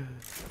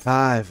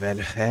 Ai,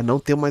 velho.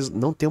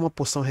 Não ter uma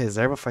poção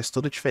reserva faz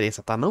toda a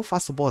diferença, tá? Não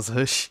faça o boss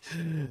rush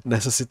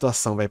nessa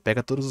situação, velho.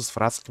 Pega todos os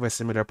frascos que vai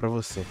ser melhor pra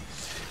você.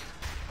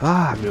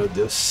 Ah, meu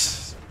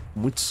Deus.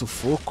 Muito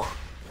sufoco.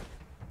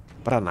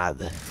 Pra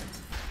nada.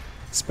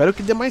 Espero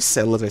que dê mais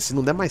células, velho. Se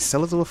não der mais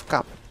células, eu vou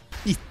ficar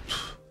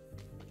pito.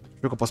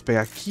 O que eu posso pegar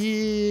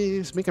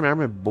aqui? Se bem que a minha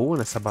arma é boa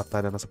nessa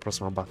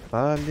próxima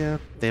batalha.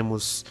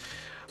 Temos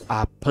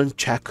a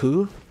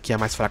Panchaku, que é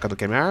mais fraca do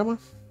que a minha arma.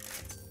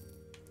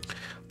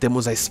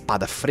 Temos a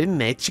espada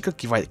frenética,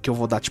 que eu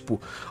vou dar, tipo,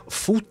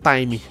 full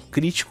time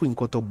crítico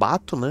enquanto eu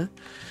bato, né?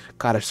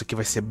 Cara, isso aqui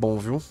vai ser bom,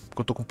 viu?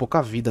 Porque eu tô com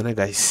pouca vida, né,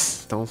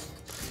 guys? Então,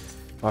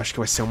 eu acho que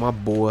vai ser uma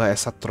boa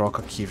essa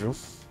troca aqui, viu?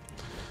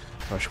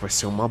 Eu acho que vai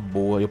ser uma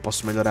boa. Eu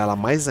posso melhorar ela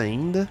mais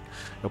ainda.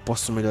 Eu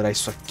posso melhorar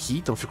isso aqui,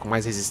 então eu fico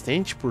mais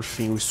resistente. Por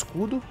fim, o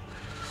escudo.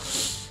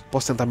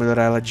 Posso tentar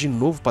melhorar ela de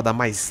novo pra dar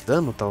mais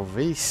dano,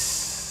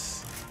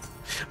 talvez.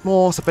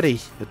 Nossa, peraí.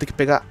 Eu tenho que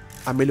pegar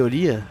a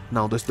melhoria.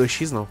 Não,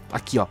 2x não.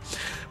 Aqui, ó.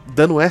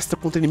 Dano extra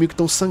contra inimigos que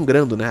estão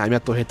sangrando, né? A minha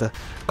torreta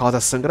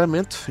causa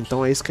sangramento.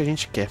 Então é isso que a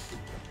gente quer.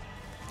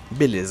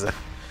 Beleza.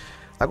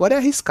 Agora é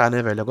arriscar,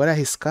 né, velho? Agora é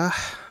arriscar.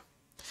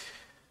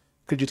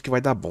 Acredito que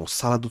vai dar bom.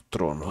 Sala do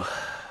trono.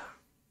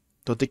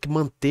 Então eu tenho que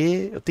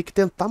manter, eu tenho que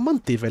tentar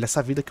manter, velho,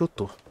 essa vida que eu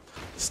tô.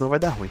 Senão vai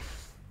dar ruim.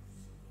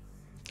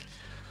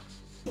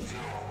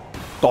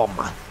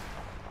 Toma!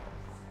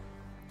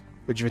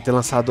 Eu devia ter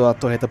lançado a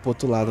torreta pro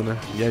outro lado, né?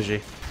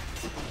 Viajei.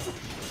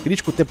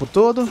 Crítico o tempo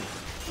todo.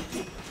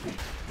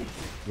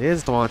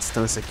 Beleza, tomar uma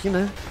distância aqui,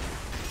 né?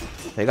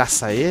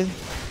 Arregaçar ele.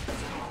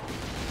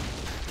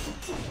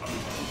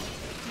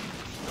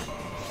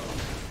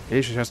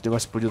 Deixa já esse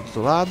negócio explodir do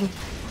outro lado.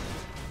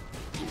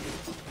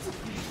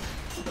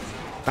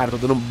 Cara, tô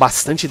dando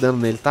bastante dano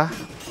nele, tá?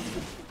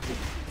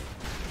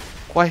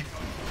 Corre.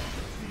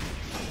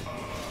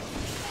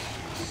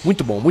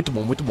 Muito bom, muito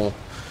bom, muito bom.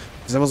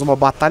 Fizemos uma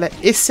batalha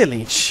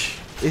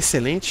excelente.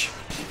 Excelente.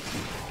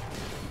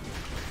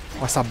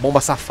 Com essa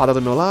bomba safada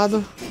do meu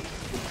lado.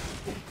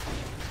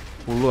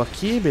 Pulou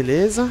aqui,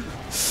 beleza.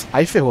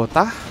 Aí ferrou,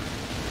 tá?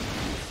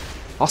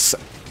 Nossa.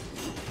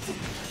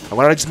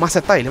 Agora é hora de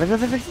desmacetar ele. Vai, vai,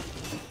 vai, vai.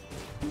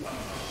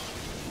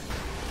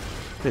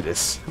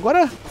 Beleza.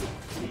 Agora...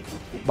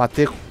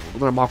 bater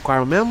normal com a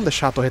arma mesmo,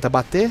 deixar a torreta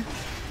bater.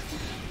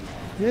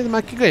 Mas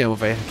aqui ganhamos,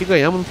 velho. Aqui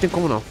ganhamos, não tem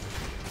como não.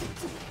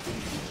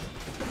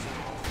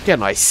 Que é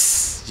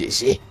nóis.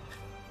 GG.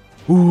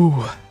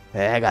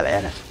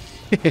 Galera.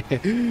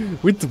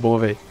 Muito bom,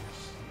 velho.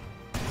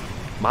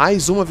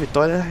 Mais uma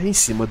vitória em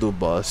cima do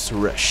Boss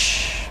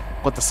Rush.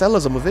 Quantas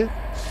células? Vamos ver.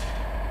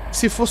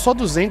 Se for só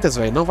 200,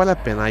 velho, não vale a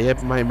pena. Aí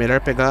é melhor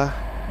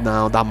pegar...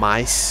 Não, dá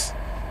mais.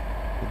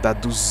 Dá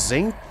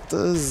 200...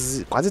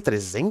 Quase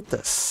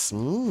 300?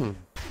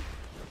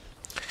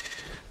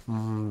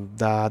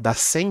 Dá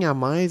 100 a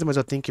mais, mas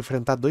eu tenho que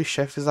enfrentar 2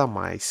 chefes a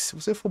mais. Se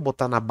você for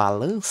botar na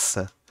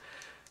balança,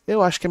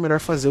 eu acho que é melhor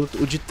fazer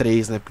o de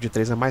 3, né? Porque o de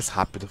 3 é mais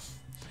rápido.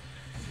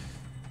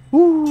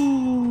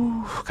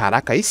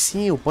 Caraca, aí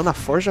sim, upando a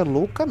forja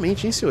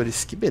loucamente, hein,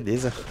 senhores? Que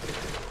beleza.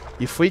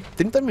 E foi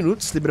 30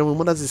 minutos, liberamos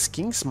uma das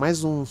skins,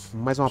 mais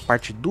uma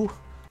parte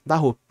da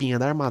roupinha,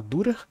 da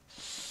armadura.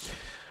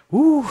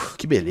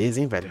 Que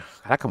beleza, hein, velho.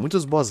 Caraca,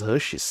 muitos boss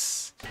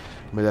rushes.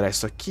 Vou melhorar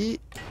isso aqui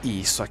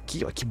e isso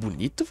aqui, ó. Que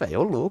bonito,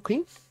 velho. Ô, louco,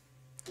 hein?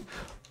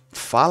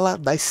 Fala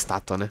da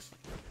estátua, né?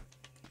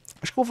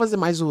 Acho que eu vou fazer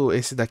mais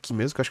esse daqui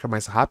mesmo, que eu acho que é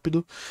mais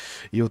rápido.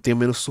 E eu tenho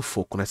menos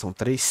sufoco, né? São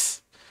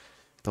 3.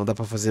 Então dá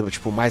pra fazer,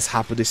 tipo, mais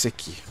rápido esse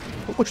aqui.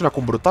 Vou continuar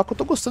com o brutal, porque eu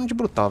tô gostando de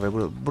brutal,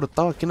 velho.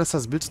 Brutal aqui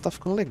nessas builds tá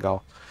ficando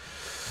legal.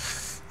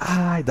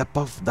 Ai, dá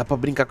pra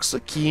brincar com isso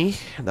aqui, hein?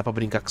 Dá pra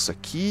brincar com isso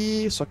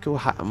aqui. Só que eu...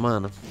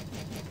 Mano,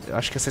 eu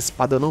acho que essa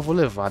espada eu não vou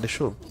levar.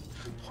 Deixa eu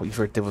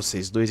inverter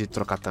vocês dois e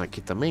trocar aqui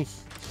também.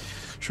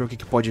 Deixa eu ver o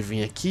que pode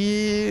vir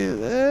aqui.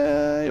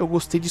 Eu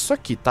gostei disso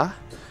aqui, tá?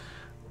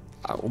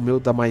 O meu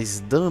dá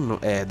mais dano?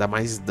 É, dá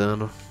mais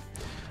dano.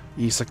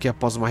 Isso aqui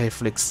após uma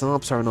reflexão.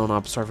 Absorve, não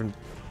absorve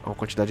uma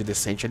quantidade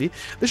decente ali.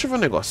 Deixa eu ver um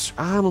negócio.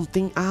 Ah, não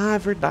tem... Ah, é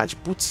verdade.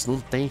 Putz, não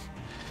tem.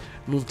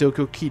 Não tem o que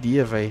eu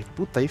queria, velho.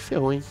 Puta, aí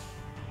ferrou, hein?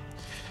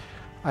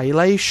 Aí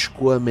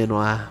lascou a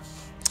menor.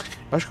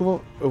 Eu acho que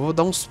eu vou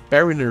dar uns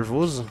parry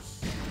nervoso.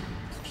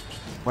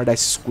 Guardar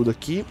esse escudo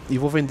aqui. E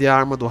vou vender a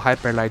arma do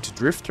Hyper Light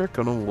Drifter, que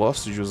eu não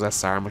gosto de usar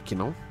essa arma aqui,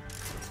 não.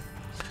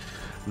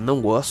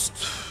 Não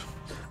gosto.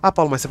 Ah,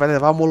 Paulo, mas você vai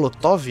levar a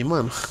Molotov,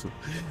 mano?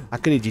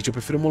 Acredite, eu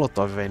prefiro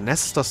Molotov, velho.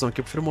 Nessa situação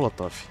aqui eu prefiro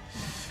Molotov.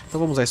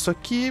 Então vamos usar isso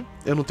aqui.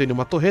 Eu não tenho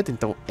nenhuma torreta,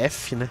 então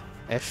F, né?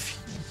 F.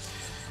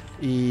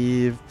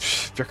 E...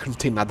 pior que não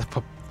tem nada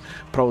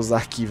pra usar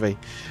aqui, velho.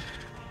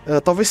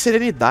 Talvez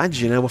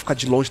serenidade, né? Eu vou ficar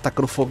de longe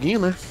tacando foguinho,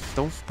 né?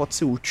 Então pode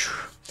ser útil.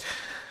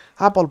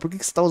 Ah, Paulo, por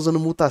que você tá usando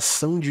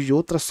mutação de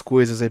outras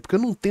coisas aí? Porque eu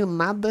não tenho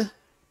nada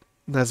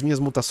nas minhas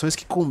mutações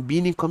que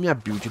combinem com a minha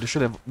build. Deixa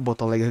eu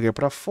botar o Leg Hugger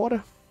pra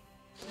fora.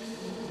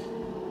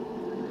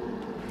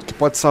 O que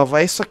pode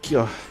salvar é isso aqui,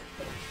 ó.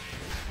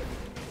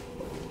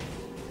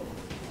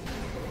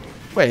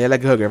 Ué,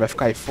 Leg Hugger vai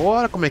ficar aí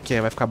fora? Como é que é?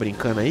 Vai ficar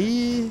brincando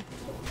aí?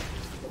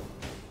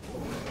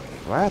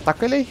 Vai,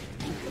 ataca ele aí.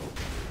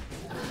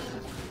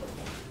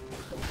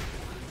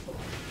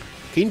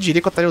 Quem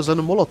diria que eu estaria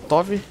usando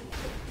Molotov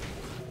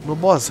no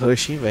boss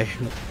rush, hein, velho.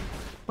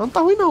 Mas não tá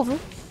ruim não, viu?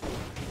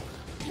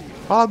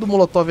 Fala do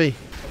Molotov aí.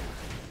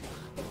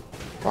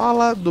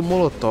 Fala do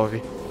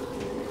Molotov.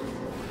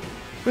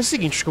 Foi o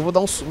seguinte, acho que eu vou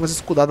dar umas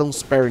escudadas,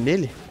 uns parry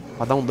nele.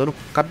 Pra dar um dano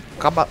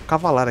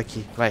cavalar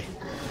aqui, vai.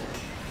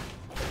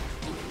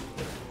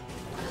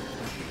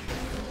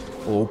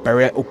 Oh,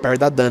 o parry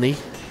dá dano, hein.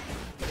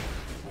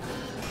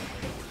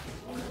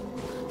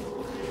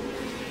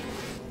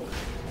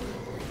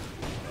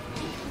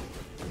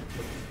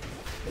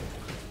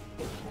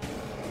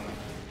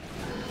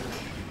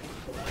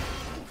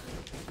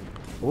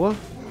 Boa.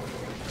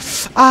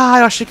 Ah,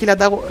 eu achei que ele ia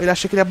dar. Ele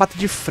achei que ele ia bater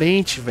de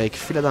frente, velho. Que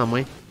filha da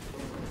mãe.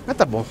 Mas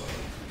tá bom.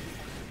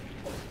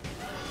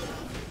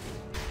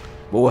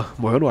 Boa,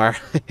 morreu no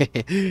ar.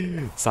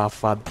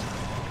 Safado.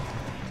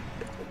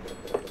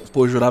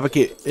 Pô, eu jurava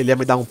que ele ia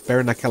me dar um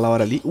parry naquela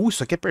hora ali.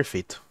 Isso aqui é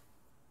perfeito.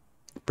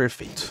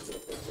 Perfeito.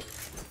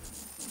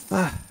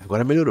 Ah,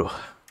 agora melhorou.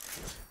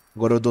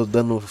 Agora eu dou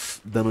dano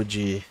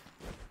de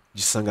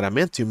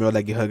sangramento. E o meu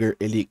Leg Hugger,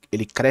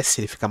 ele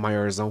cresce, ele fica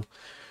maiorzão.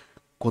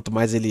 Quanto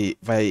mais ele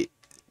vai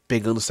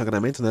pegando o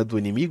sangramento, né, do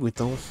inimigo,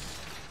 então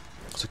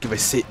isso aqui vai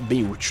ser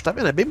bem útil. Tá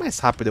vendo? É bem mais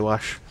rápido, eu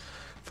acho,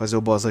 fazer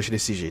o boss rush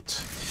desse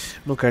jeito.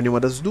 Não quero nenhuma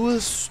das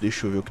duas.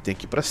 Deixa eu ver o que tem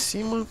aqui pra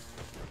cima.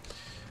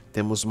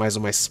 Temos mais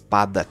uma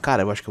espada.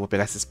 Cara, eu acho que eu vou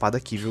pegar essa espada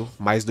aqui, viu?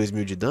 Mais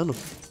 2000 de dano.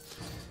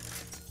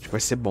 Acho que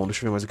vai ser bom. Deixa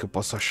eu ver mais o que eu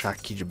posso achar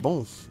aqui de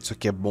bom. Isso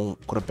aqui é bom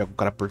quando eu pego o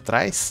cara por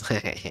trás.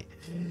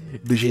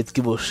 Do jeito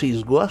que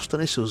vocês gostam,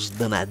 né, seus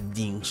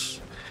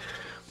danadinhos?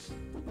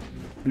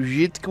 Do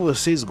jeito que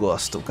vocês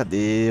gostam.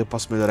 Cadê? Eu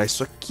posso melhorar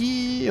isso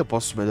aqui. Eu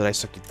posso melhorar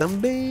isso aqui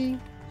também.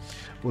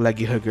 O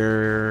Leg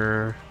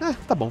Hugger...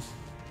 tá bom.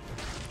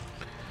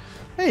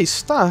 É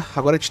isso, tá.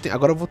 Agora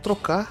eu vou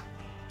trocar.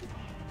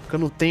 Porque eu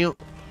não tenho...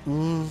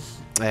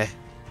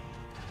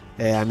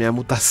 a minha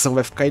mutação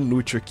vai ficar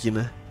inútil aqui,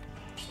 né?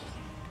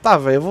 Tá,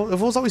 velho. Eu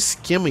vou usar o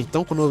esquema,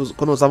 então. Quando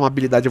eu usar uma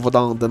habilidade, eu vou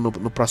dar um dano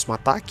no próximo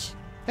ataque.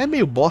 É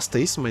meio bosta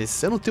isso,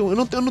 mas eu não tenho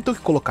o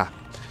que colocar.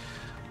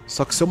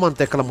 Só que se eu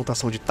manter aquela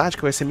mutação de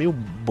tática, vai ser meio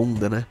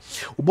bunda, né?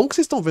 O bom é que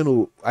vocês estão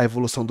vendo a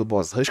evolução do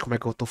boss rush, como é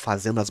que eu tô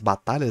fazendo as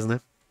batalhas,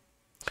 né?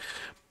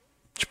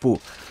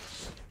 Tipo,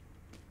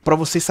 pra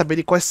vocês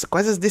saberem quais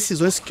as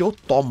decisões que eu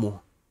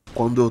tomo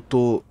quando eu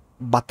tô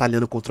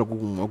batalhando contra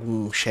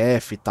algum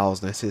chefe e tal,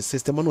 né?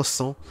 Vocês têm uma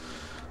noção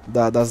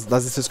das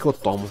decisões que eu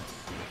tomo.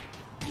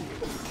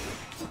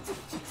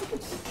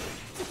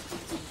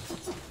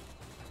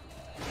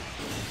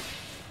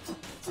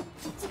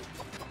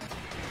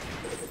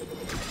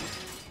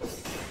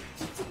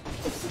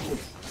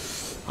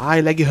 Ai,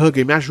 Leg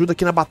Hugger, me ajuda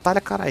aqui na batalha,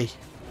 carai.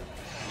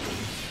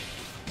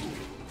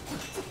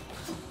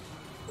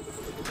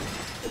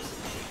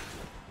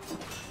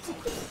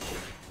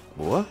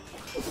 Boa.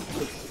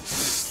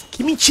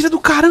 Que mentira do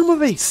caramba,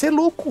 velho. Você é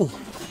louco.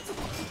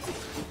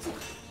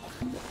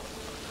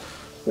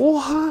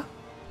 Porra.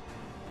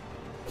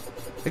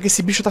 É que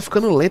esse bicho tá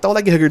ficando lento. Olha o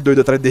Leg Hugger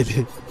doido atrás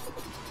dele.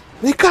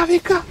 Vem cá, vem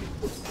cá.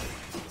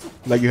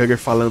 Leg Hugger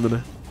falando,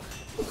 né?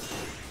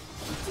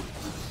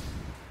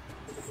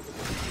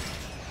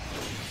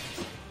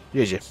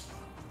 GG.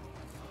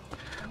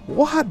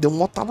 Porra, deu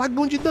um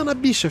talagão de dano a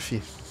bicha,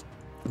 fi.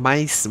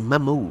 Mas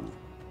mamou.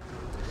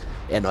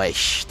 É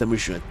nóis, tamo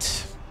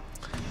junto.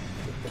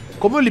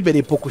 Como eu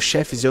liberei poucos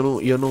chefes e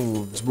eu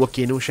não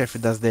desbloqueei nenhum chefe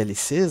das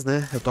DLCs,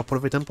 né? Eu tô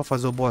aproveitando pra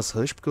fazer o boss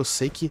rush, porque eu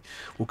sei que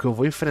o que eu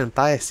vou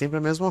enfrentar é sempre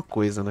a mesma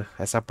coisa, né?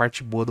 Essa é a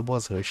parte boa do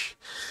boss rush.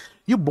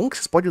 E o bom é que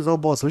vocês podem usar o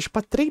boss rush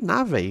pra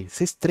treinar, velho.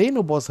 Vocês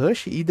treinam o boss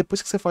rush e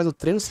depois que você faz o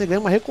treino, você ganha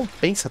uma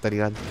recompensa, tá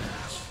ligado?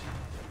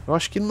 Eu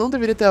acho que não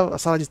deveria ter a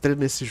sala de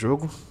treino nesse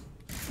jogo.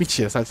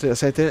 Mentira, a sala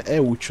de treino é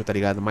útil, tá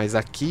ligado? Mas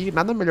aqui,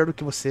 nada melhor do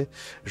que você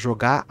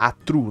jogar a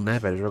true, né,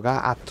 velho?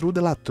 Jogar a true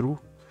de la true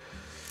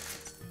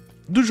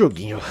do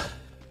joguinho.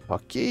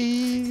 Ok.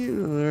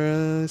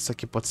 Isso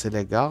aqui pode ser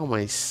legal,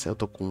 mas eu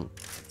tô com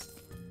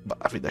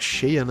a vida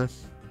cheia, né?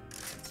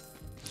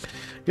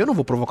 Eu não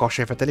vou provocar o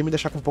chefe até ele me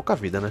deixar com pouca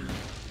vida, né?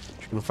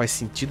 Acho que não faz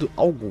sentido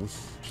algum.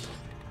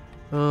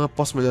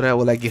 Posso melhorar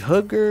o leg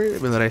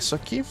hugger, melhorar isso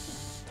aqui.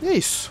 E é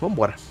isso,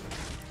 vambora.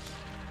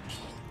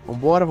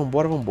 Vambora,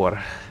 vambora,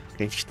 vambora.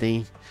 A gente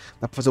tem...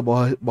 Dá pra fazer o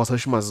boss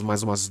rush mais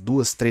umas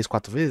 2, 3,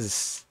 4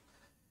 vezes?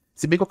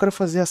 Se bem que eu quero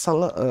fazer a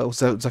sala, o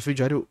desafio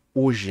diário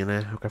hoje,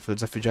 né? Eu quero fazer o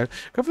desafio diário.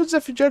 Eu quero fazer o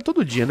desafio diário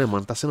todo dia, né,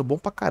 mano? Tá sendo bom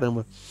pra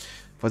caramba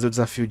fazer o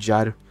desafio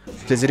diário. Pra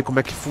vocês verem como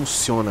é que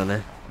funciona,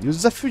 né? E os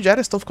desafios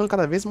diários estão ficando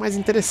cada vez mais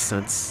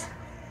interessantes.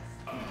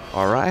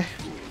 Alright.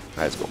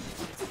 Let's go.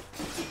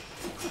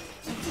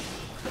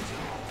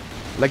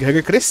 O leg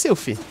hugger cresceu,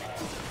 fi.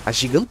 Tá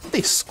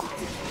gigantesco.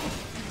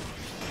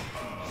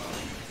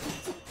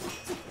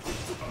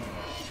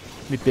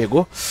 Me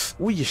pegou?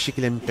 Ui, achei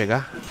que ele ia me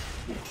pegar.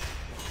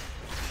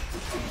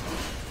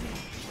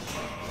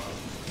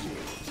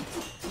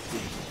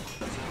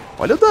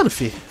 Olha o dano,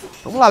 fi.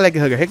 Vamos lá, leg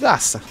hugger,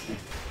 regaça.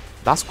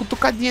 Dá as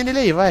cutucadinhas nele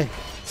aí, vai.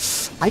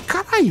 Ai,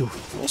 caralho.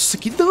 Nossa,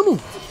 que dano.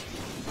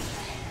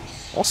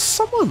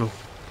 Nossa, mano.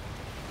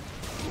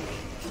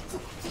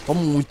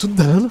 Toma muito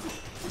dano.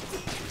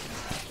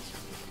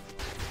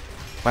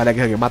 Vai,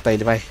 leg hugger, mata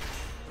ele, vai.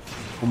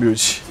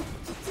 Humilde.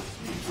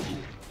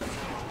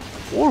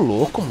 Ô,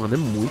 louco, mano. É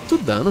muito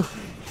dano.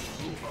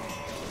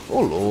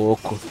 Ô,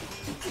 louco.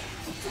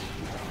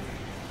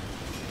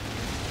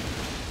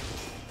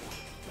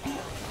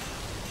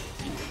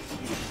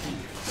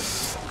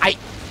 Ai.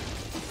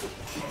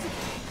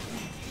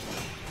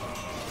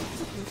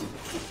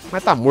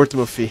 Mas tá morto,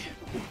 meu filho.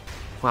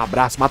 Um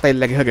abraço. Mata ele,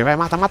 leg hugger. Vai,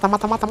 mata, mata,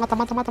 mata, mata, mata,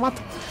 mata, mata,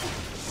 mata.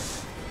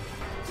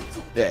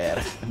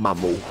 Era.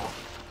 Mamou.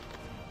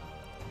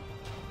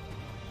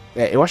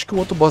 É, eu acho que o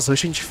outro boss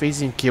rush a gente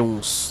fez em que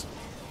uns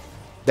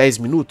 10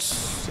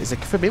 minutos. Esse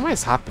aqui foi bem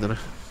mais rápido, né?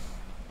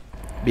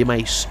 Bem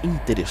mais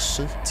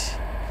interessante.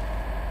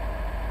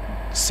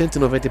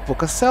 190 e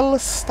poucas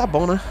células. Tá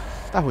bom, né?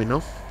 Tá ruim,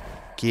 não.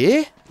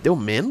 Que? Deu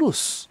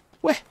menos?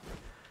 Ué?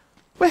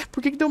 Ué,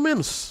 por que deu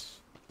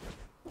menos?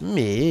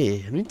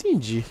 Não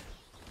entendi.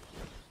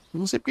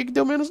 Não sei por que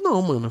deu menos não,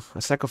 mano.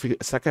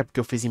 Será que é porque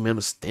eu fiz em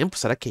menos tempo?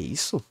 Será que é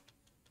isso?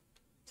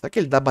 Será que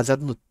ele dá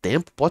baseado no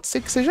tempo? Pode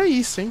ser que seja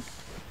isso, hein?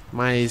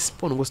 Mas,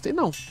 pô, não gostei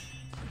não.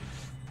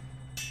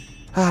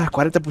 Ah,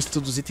 40%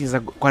 dos itens...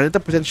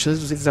 40% de chance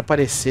dos itens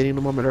aparecerem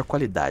numa melhor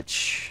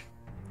qualidade.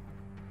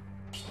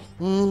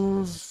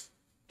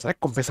 Será que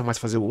compensa mais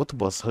fazer o outro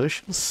boss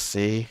rush? Não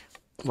sei.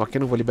 Bom, aqui eu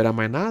não vou liberar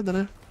mais nada,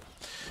 né?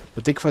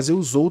 Eu tenho que fazer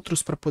os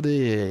outros pra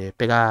poder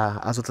pegar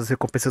as outras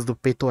recompensas do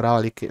peitoral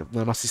ali, que é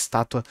na nossa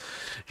estátua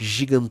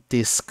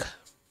gigantesca.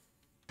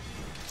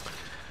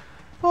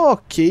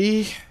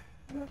 Ok.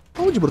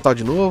 Vamos de brutal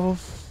de novo.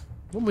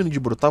 Vamos indo de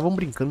brutal, vamos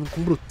brincando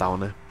com brutal,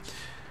 né?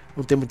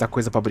 Não tem muita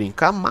coisa pra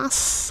brincar,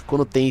 mas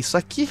quando tem isso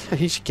aqui, a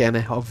gente quer,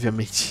 né?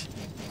 Obviamente.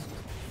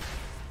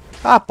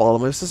 Ah, Paulo,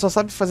 mas você só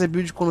sabe fazer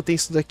build quando tem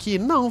isso daqui?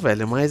 Não,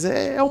 velho, mas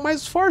é o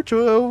mais forte.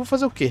 Eu vou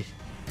fazer o quê?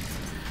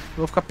 Eu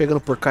vou ficar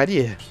pegando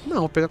porcaria? Não,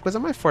 vou pegar a coisa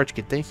mais forte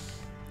que tem.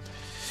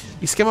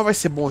 O esquema vai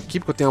ser bom aqui,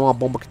 porque eu tenho uma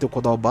bomba que tem o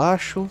coldal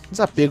baixo.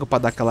 Desapego pra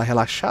dar aquela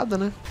relaxada,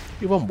 né?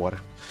 E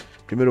vambora.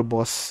 Primeiro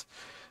boss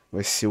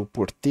vai ser o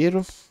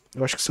porteiro.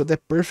 Eu acho que se eu der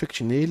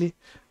perfect nele,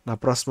 na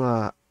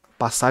próxima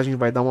passagem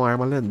vai dar uma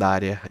arma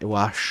lendária. Eu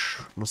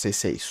acho. Não sei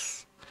se é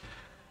isso.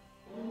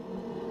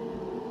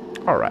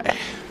 Alright.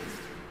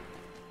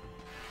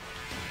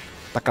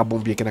 Tacar a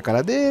bombinha aqui na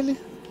cara dele.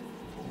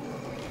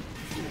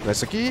 Pegar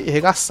isso aqui e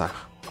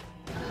regaçar.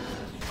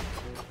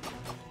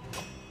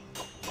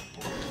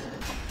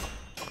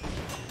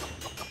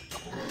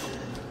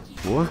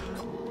 Boa.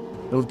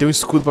 Eu não tenho um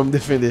escudo pra me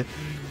defender.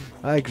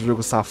 Ai, que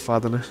jogo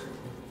safado, né?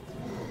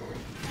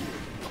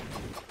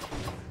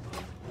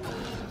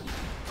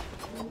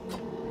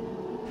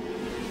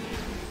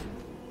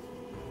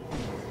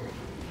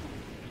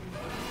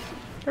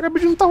 A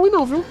build não tá ruim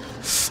não, viu?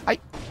 Ai.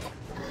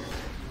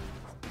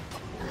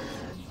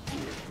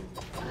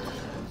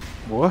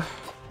 Boa.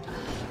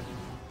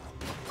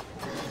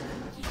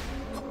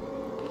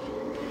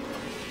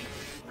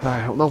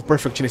 Ai, vamos dar um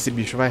perfect nesse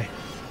bicho, vai.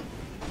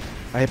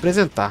 Vai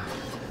representar.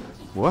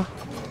 Boa.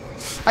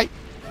 Ai.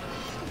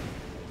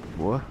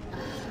 Boa.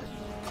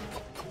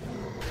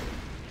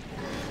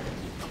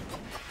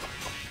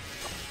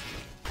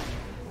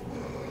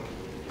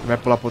 Vai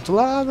pular pro outro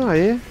lado,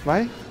 aí,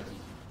 vai.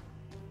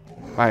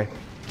 Vai.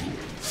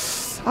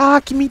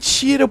 Ah, que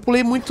mentira, eu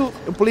pulei muito...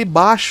 Eu pulei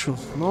baixo.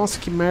 Nossa,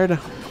 que merda.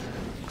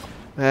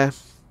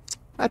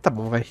 Tá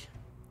bom, vai.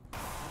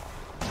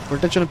 O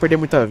importante é não perder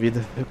muita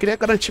vida. Eu queria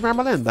garantir minha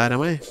arma lendária,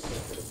 mas...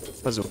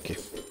 fazer o quê?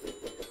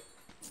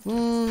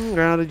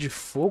 Granada de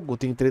fogo.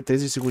 Tem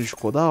 13 segundos de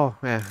cooldown.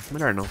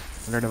 Melhor não.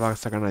 Melhor levar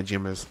essa granadinha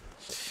mesmo.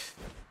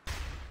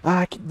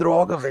 Ah, que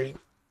droga, velho.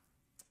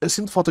 Eu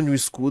sinto falta de um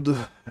escudo.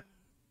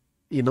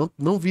 E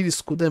não vir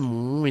escudo é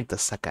muita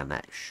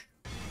sacanagem.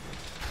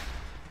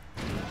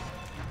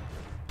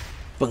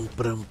 Pam,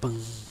 pam, pam.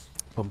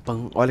 Pam,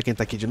 pam. Olha quem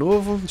tá aqui de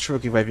novo. Deixa eu ver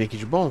o que vai vir aqui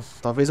de bom.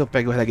 Talvez eu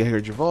pegue o Red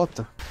Guerreiro de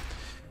volta.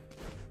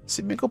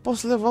 Se bem que eu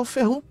posso levar o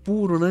ferrão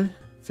puro, né?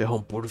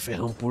 Ferrão puro,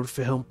 ferrão puro,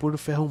 ferrão puro,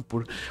 ferrão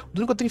puro. O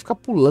único que eu tenho que ficar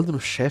pulando no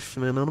chefe,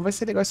 né? Não vai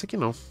ser legal isso aqui,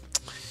 não.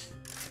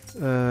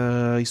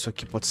 Isso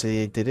aqui pode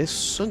ser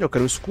interessante. Eu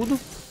quero o escudo.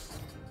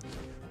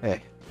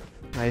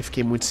 Aí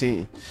fiquei muito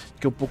sem...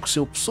 Fiquei um pouco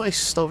sem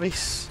opções,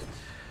 talvez.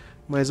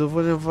 Mas eu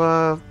vou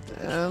levar...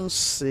 Eu não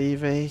sei,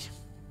 velho.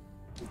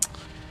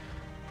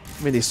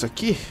 Vou vender isso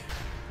aqui.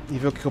 E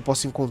ver o que eu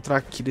posso encontrar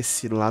aqui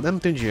desse lado. Eu não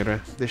tenho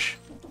dinheiro, Deixa.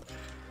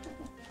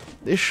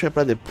 Deixa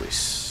pra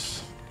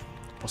depois.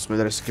 Posso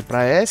melhorar isso aqui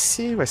pra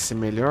S. Vai ser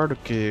melhor do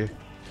que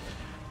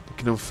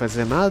não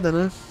fazer nada,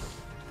 né?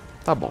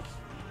 Tá bom.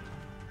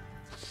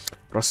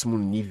 Próximo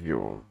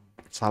nível.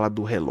 Sala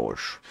do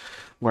relógio.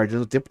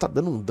 Guardião do tempo tá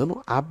dando um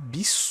dano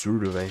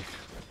absurdo, velho.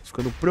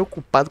 Ficando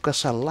preocupado com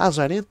essa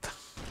lazarenta.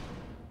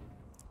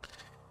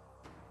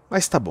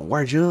 Mas tá bom.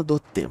 Guardião do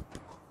tempo.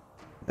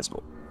 Let's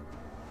go.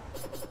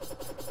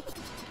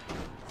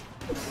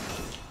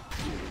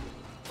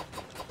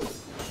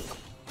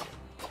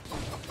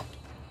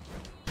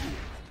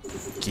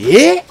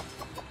 Quê?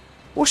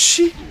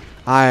 Oxi.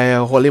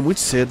 Eu rolei muito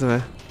cedo,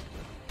 né?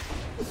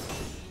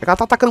 É que ela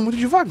tá atacando muito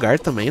devagar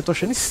também. Eu tô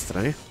achando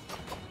estranho.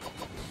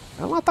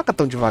 Ela não ataca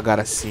tão devagar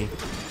assim.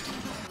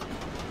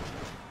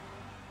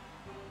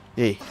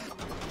 E aí?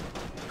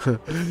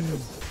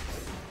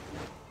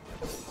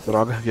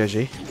 Droga,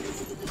 viajei.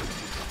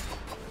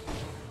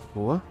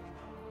 Boa.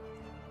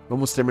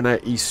 Vamos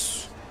terminar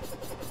isso.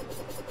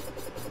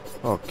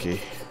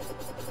 Ok.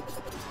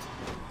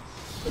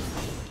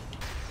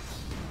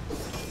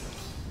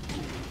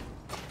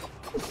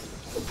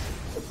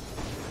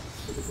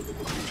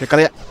 Chega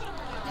ali.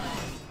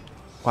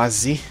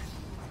 Quase.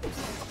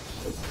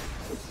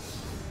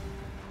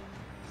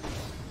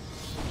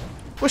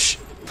 Oxi.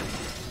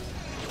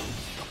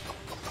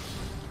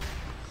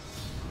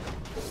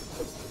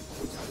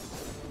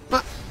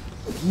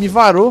 Me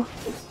varou.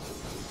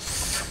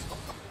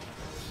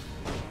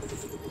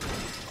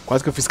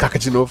 Quase que eu fiz caca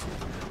de novo.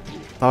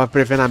 Tava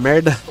prevendo a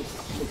merda.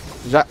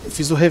 Já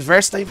fiz o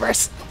reverso da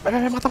inversa.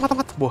 Vai, mata, mata,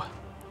 mata. Boa.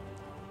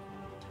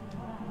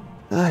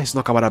 Isso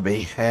não acabará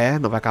bem.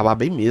 Não vai acabar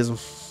bem mesmo.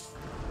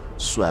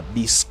 Sua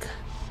bisca.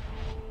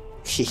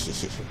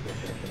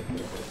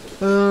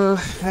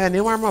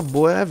 Nenhuma arma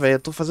boa, velho. Eu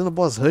tô fazendo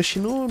boss rush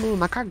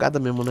na cagada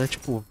mesmo, né?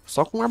 Tipo,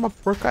 só com arma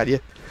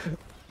porcaria.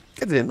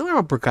 Quer dizer, não é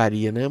uma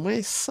porcaria, né?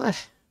 Mas...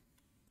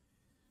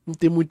 não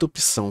tem muita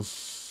opção.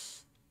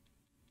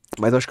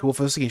 Mas eu acho que eu vou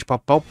fazer o seguinte. Pra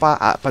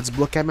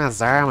desbloquear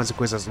minhas armas e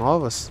coisas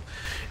novas,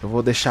 eu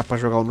vou deixar pra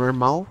jogar o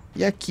normal.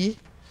 E aqui...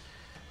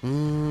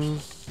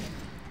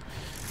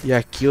 E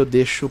aqui eu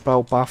deixo pra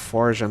upar a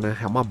forja, né?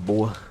 É uma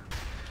boa.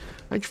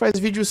 A gente faz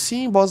vídeo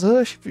sim, boss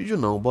rush, vídeo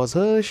não, boss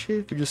rush,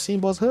 vídeo sim,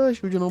 boss rush,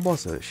 vídeo não,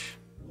 boss rush.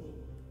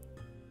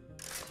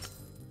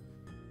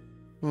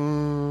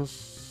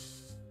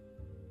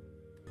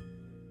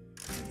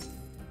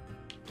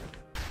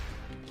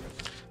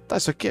 Tá,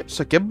 isso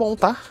aqui é bom,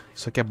 tá?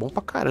 Isso aqui é bom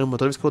pra caramba.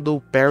 Toda vez que eu dou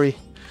o parry,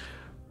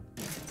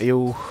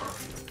 eu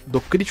dou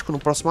crítico no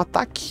próximo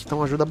ataque,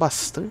 então ajuda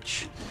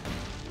bastante.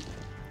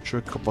 Deixa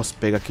eu ver o que eu posso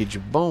pegar aqui de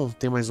bom.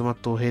 Tem mais uma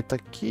torreta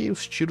aqui.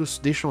 Os tiros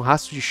deixam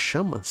rastro de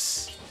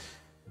chamas.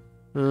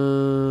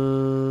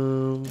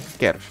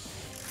 Quero.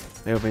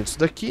 Aí eu vendo isso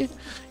daqui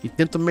e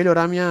tento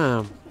melhorar a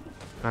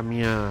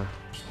minha...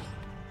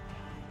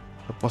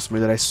 Eu posso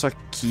melhorar isso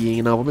aqui,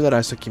 hein? Não, eu vou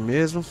melhorar isso aqui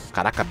mesmo.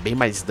 Caraca, bem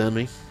mais dano,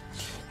 hein?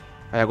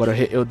 Aí agora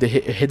eu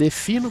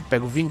redefino,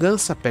 pego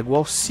vingança, pego o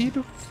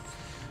auxílio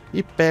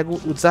e pego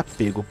o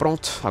desapego.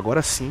 Pronto,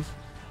 agora sim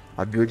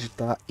a build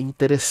tá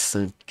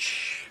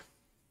interessante.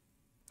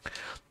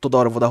 Toda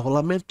hora eu vou dar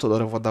rolamento, toda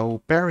hora eu vou dar o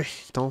parry.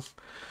 Então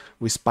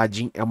o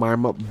espadim é uma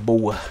arma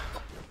boa.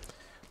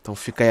 Então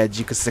fica aí a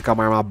dica, se você quer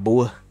uma arma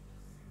boa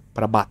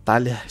pra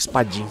batalha,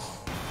 espadim.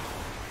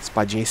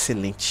 Espadim é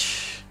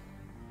excelente.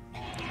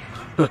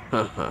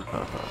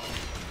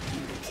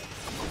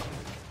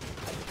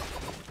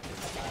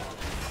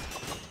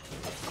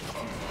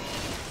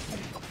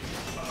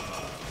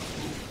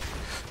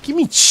 Que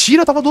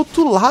mentira, eu tava do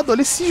outro lado.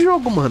 Olha esse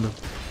jogo, mano.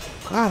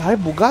 Caralho,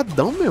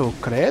 bugadão, meu.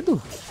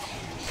 Credo.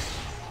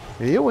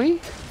 Eu, hein?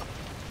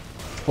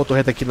 Pô,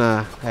 torreta aqui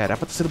na... era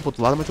pra ter sido pro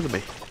outro lado, mas tudo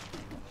bem.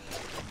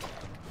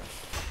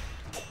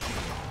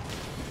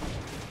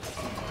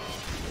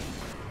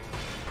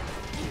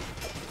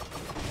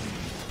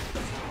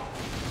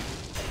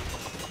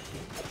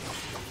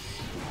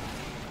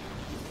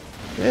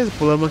 Beleza,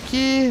 pulamos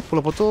aqui.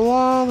 Pula pro outro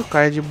lado.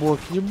 Cai de boa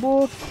aqui, de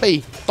boa.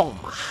 Pei,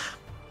 toma.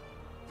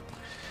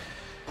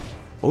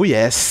 Oh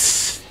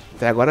yes!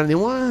 Até agora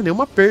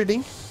nenhuma perda,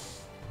 hein?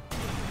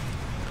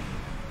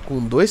 Com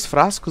 2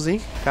 frascos,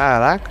 hein?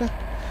 Caraca!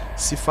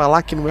 Se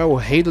falar que não é o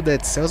rei do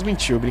Dead Cells,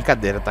 mentiu.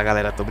 Brincadeira, tá,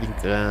 galera? Tô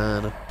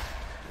brincando.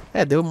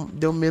 É, deu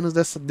menos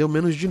deu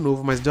menos de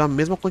novo, mas deu a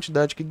mesma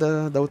quantidade que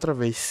da outra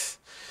vez.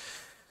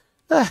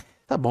 É,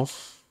 tá bom.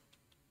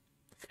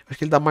 Acho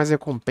que ele dá mais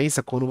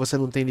recompensa quando você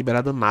não tem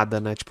liberado nada,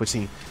 né? Tipo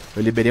assim,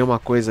 eu liberei uma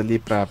coisa ali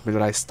pra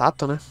melhorar a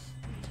estátua, né?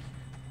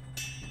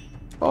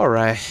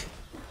 Alright.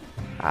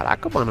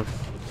 Caraca, mano.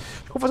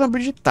 Acho que eu vou fazer uma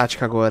build de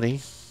tática agora, hein?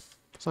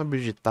 Vou fazer uma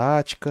build de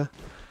tática.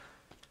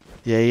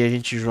 E aí a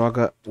gente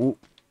joga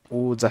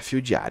o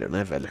desafio diário,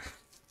 né, velho?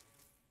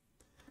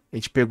 A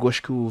gente pegou,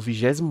 acho que o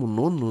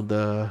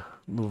 29º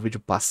no vídeo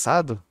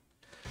passado.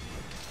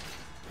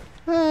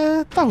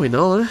 É, tá ruim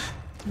não, né?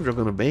 Estamos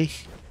jogando bem.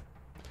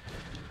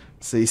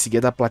 Esse guia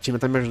da platina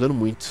tá me ajudando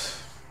muito.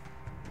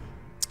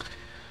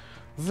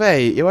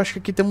 Véi, eu acho que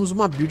aqui temos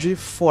uma build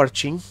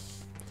forte, hein?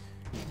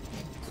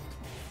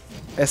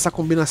 Essa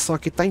combinação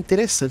aqui tá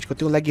interessante. Que eu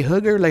tenho o Leg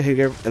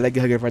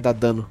Hugger vai dar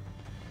dano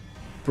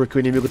porque o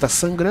inimigo tá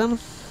sangrando.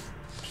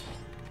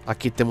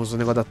 Aqui temos o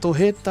negócio da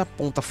torreta,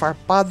 ponta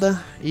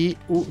farpada e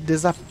o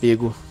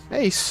desapego.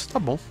 É isso, tá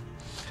bom.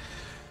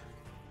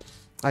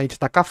 A gente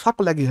tá com a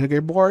faca, o Leg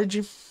Hugger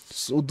board.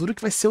 O duro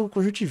que vai ser o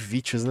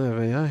conjuntivitis, né,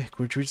 velho? Ai,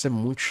 conjuntivitis é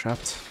muito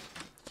chato.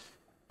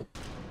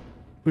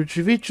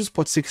 Conjuntivitis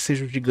pode ser que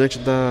seja o gigante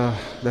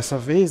dessa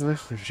vez, né?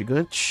 O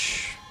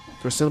gigante.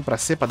 Torcendo pra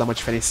ser, pra dar uma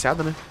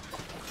diferenciada, né?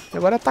 E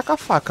agora é tacar a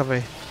faca,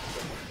 velho.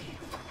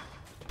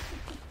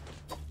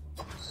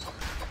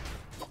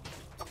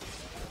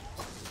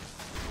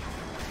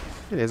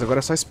 Beleza, agora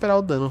é só esperar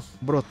o dano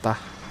brotar.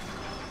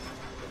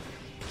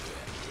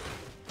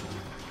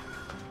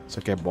 Isso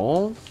aqui é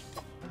bom.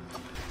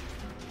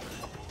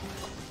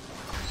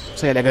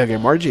 Isso aí, Leg Hugger,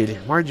 morde ele,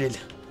 morde ele.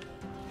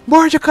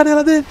 Morde a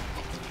canela dele!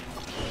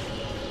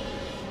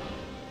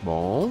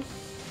 Bom.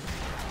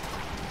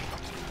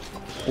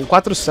 Com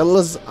 4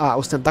 células,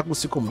 os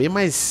tentáculos ficam bem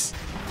mais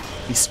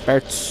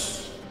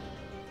espertos.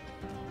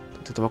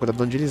 Tem que tomar cuidado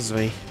de onde eles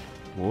vêm.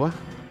 Boa.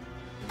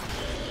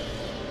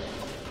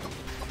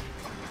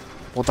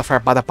 Ponta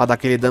farpada pra dar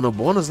aquele dano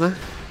bônus, né?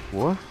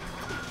 Boa.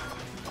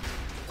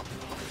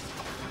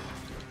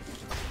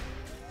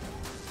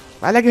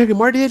 Vai, Leg Hugger,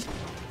 morde ele.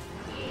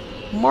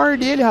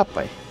 Morde ele,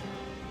 rapaz.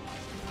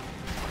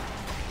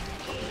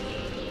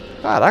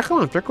 Caraca,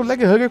 mano. Pior que o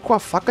Leg Hugger com a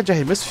faca de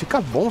arremesso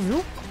fica bom,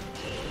 viu?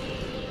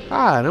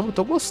 Caramba,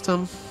 tô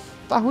gostando.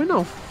 Tá ruim,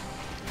 não.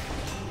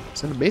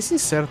 Sendo bem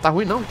sincero, tá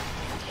ruim, não.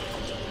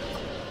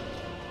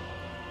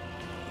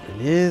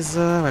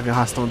 Beleza. Vai me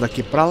arrastando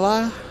daqui pra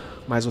lá.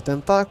 Mais o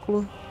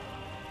tentáculo.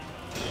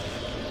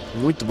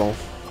 Muito bom.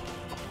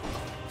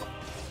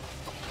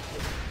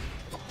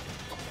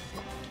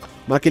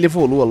 Mas que ele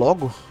evolua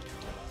logo.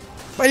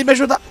 Vai ele me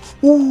ajudar.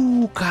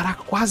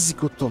 Caraca, quase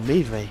que eu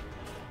tomei, velho.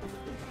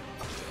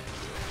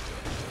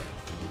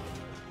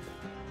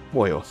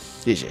 Morreu.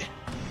 GG.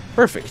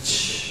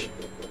 Perfect.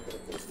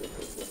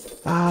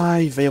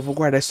 Ai, velho, eu vou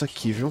guardar isso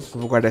aqui, viu? Eu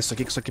vou guardar isso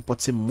aqui, que isso aqui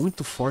pode ser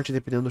muito forte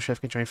dependendo do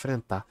chefe que a gente vai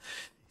enfrentar.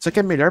 Isso aqui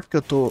é melhor porque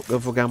eu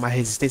vou ganhar uma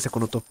resistência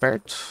quando eu tô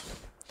perto.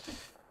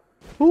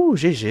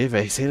 GG,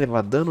 velho. Sem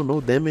levar dano, no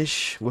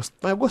damage. Mas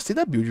eu gostei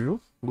da build,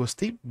 viu?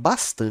 Gostei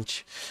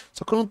bastante.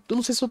 Só que eu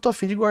não sei se eu tô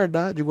afim de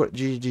guardar,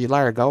 de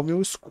largar o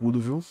meu escudo,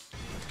 viu?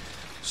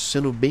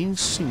 Sendo bem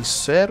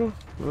sincero,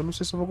 eu não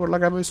sei se eu vou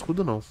largar meu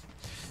escudo, não.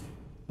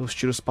 Os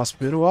tiros passam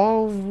primeiro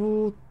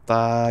alvo.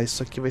 Tá,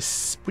 isso aqui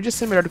podia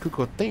ser melhor do que o que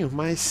eu tenho,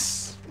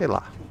 mas sei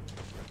lá.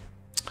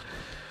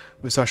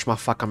 Vou ver se eu acho uma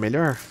faca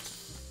melhor.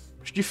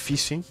 Acho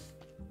difícil, hein?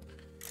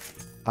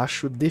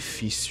 Acho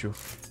difícil.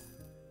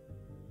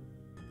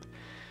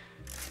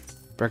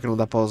 Pior que não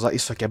dá pra usar.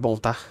 Isso aqui é bom,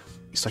 tá?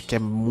 Isso aqui é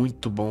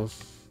muito bom.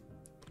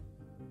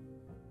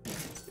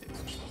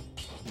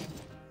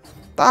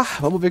 Tá,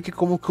 vamos ver aqui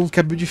como que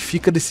a build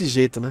fica desse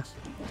jeito, né?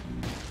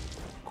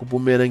 Com o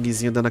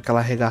bumeranguezinho dando aquela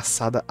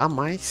arregaçada a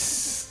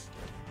mais.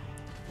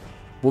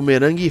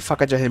 Bumerangue e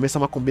faca de arremesso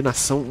é uma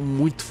combinação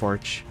muito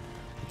forte.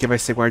 Aqui vai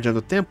ser guardião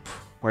do tempo?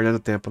 Guardião do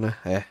tempo, né?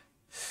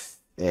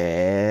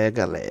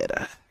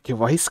 Galera. Aqui eu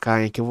vou arriscar,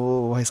 hein? Aqui eu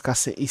vou arriscar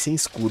ir sem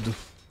escudo.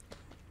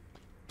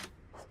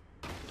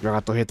 Jogar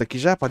a torreta aqui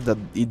já, pode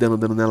ir dando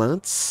dano nela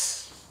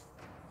antes.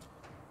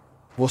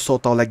 Vou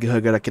soltar o Leg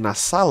Hugger aqui na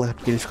sala,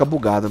 porque ele fica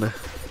bugado, né?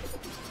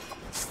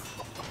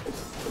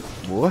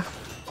 Boa.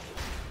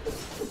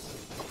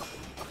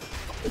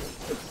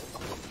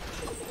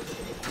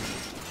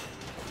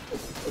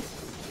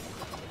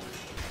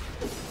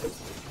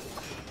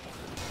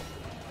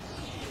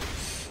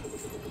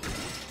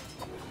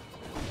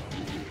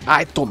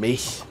 Ai, tomei.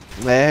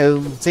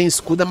 Sem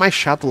escudo é mais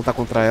chato lutar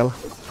contra ela.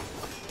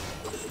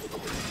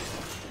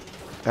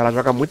 Ela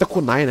joga muita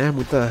kunai, né?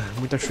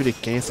 Muita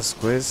shuriken, essas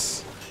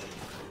coisas.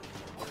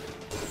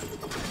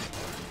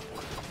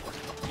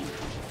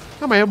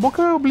 Mas é bom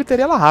que eu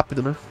obliterei ela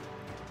rápido, né?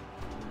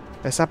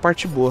 Essa é a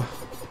parte boa.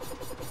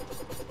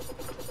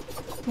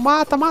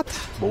 Mata, mata.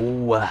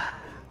 Boa.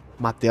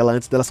 Matei ela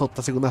antes dela soltar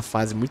a segunda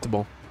fase. Muito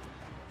bom.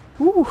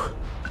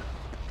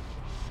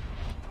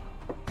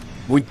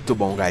 Muito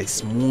bom,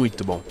 guys.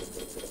 Muito bom.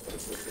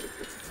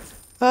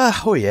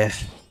 Ah, oh yeah.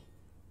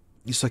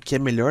 Isso aqui é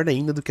melhor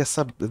ainda do que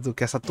essa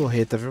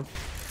torreta, viu?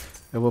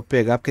 Eu vou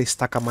pegar porque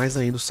estaca mais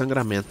ainda o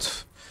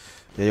sangramento.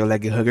 E aí o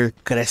leg hugger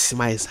cresce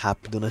mais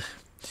rápido, né?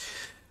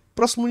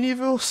 Próximo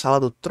nível, sala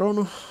do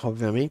trono,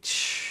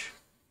 obviamente.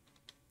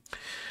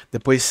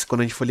 Depois,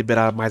 quando a gente for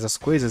liberar mais as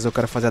coisas, eu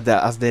quero fazer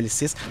as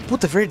DLCs.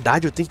 Puta, é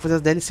verdade, eu tenho que fazer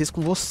as DLCs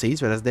com vocês,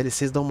 velho. As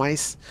DLCs dão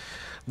mais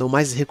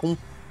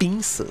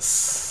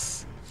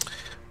recompensas.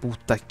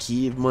 Puta,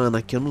 aqui, mano,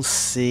 aqui eu não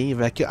sei, hein,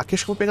 velho. Aqui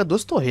acho que eu vou pegar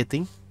 2 torretas,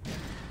 hein.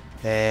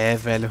 É,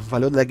 velho,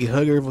 valeu, leg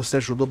hugger, você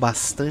ajudou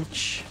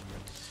bastante.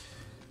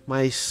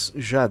 Mas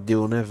já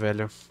deu, né,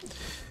 velho.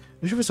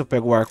 Deixa eu ver se eu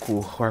pego o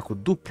arco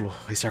duplo.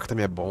 Esse arco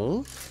também é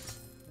bom,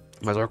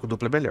 mas o arco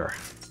duplo é melhor.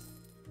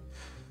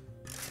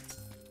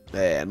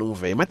 É, não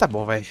veio, mas tá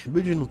bom, velho. O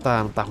build não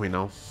tá ruim,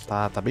 não.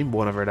 Tá bem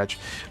boa, na verdade.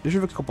 Deixa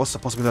eu ver o que eu posso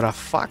melhorar a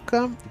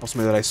faca. Posso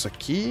melhorar isso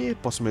aqui.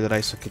 Posso melhorar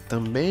isso aqui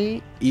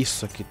também.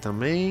 Isso aqui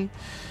também.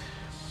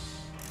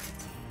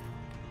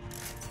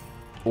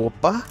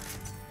 Opa.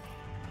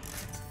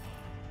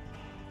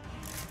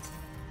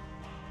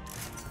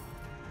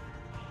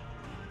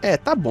 É,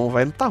 tá bom,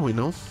 velho. Não tá ruim,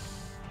 não.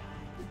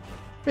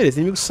 Beleza,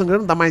 inimigo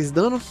sangrando, dá mais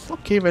dano.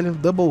 Ok, velho.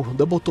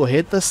 Double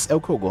torretas é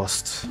o que eu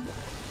gosto.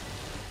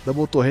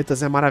 Double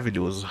torretas é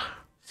maravilhoso.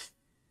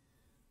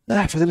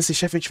 Ah, fazendo esse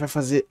chefe, a gente vai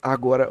fazer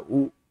agora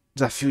o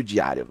desafio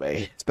diário,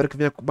 velho. Espero que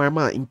venha com uma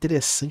arma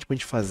interessante pra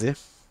gente fazer.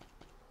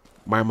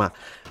 Uma arma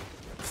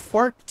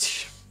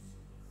forte.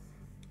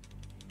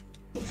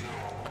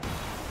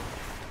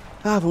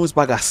 Ah, vamos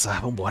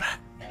bagaçar, vambora.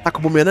 Taca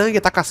o bumerangue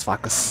e taca as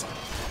facas.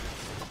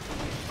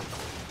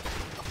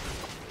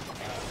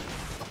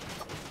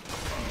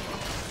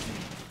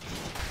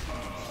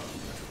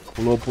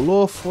 Pulou,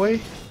 pulou, foi.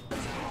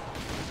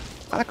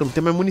 Caraca, não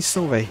tem mais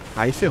munição, velho.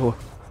 Aí ferrou.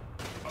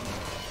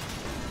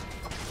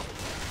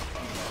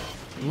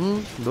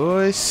 1,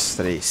 2,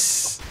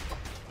 3.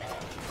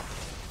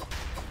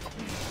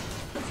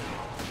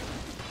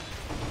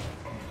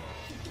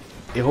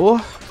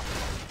 Errou.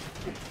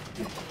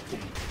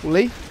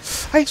 Pulei.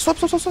 Ai, sobe.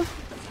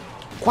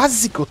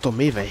 Quase que eu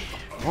tomei, velho.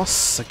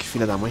 Nossa, que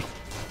filha da mãe.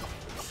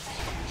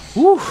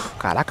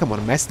 Caraca,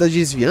 mano. Mestre da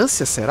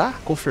desviância, será?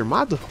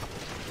 Confirmado?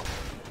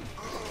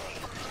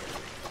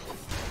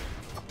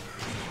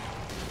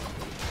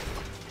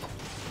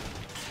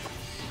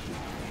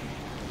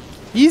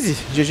 Easy,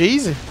 GG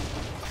easy.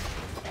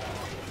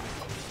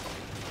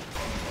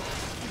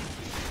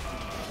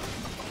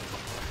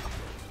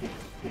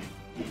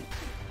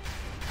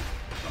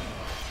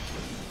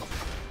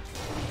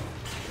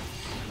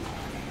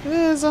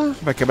 Beleza,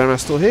 vai quebrar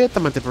minhas torretas,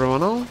 mas não tem problema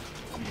não.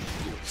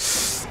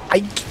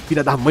 Ai, que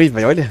filha da mãe,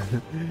 velho, olha.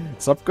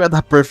 Só porque eu ia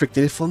dar perfect,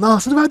 ele falou, não,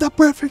 você não vai dar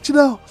perfect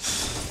não.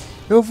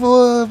 Eu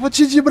vou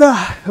te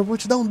dibrar, eu vou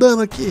te dar um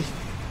dano aqui.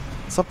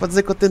 Só pra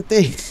dizer que eu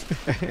tentei.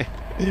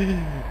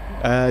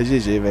 Ah,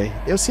 GG, velho.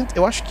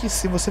 Eu acho que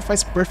se você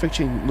faz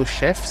perfect nos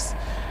chefes...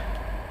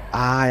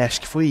 Ah,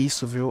 acho que foi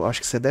isso, viu? Acho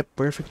que se você der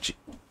perfect,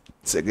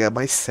 você ganha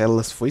mais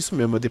células. Foi isso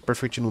mesmo, eu dei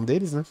perfect num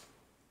deles, né?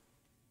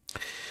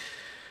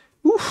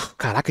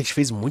 Caraca, a gente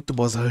fez muito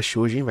boss rush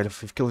hoje, hein, velho?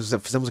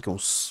 Fizemos aqui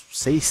uns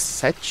 6,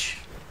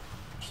 7.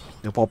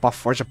 Deu pra upar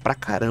forja pra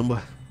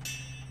caramba.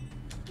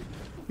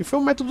 E foi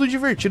um método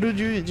divertido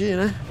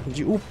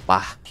de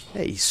upar.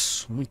 É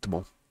isso, muito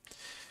bom.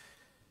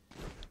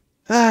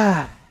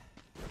 Ah...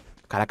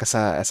 Caraca,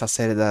 essa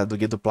série do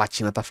Guia do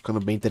Platina tá ficando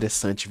bem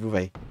interessante, viu,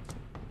 velho?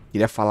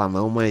 Queria falar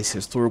não, mas eu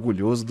estou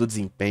orgulhoso do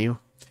desempenho.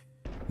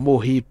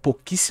 Morri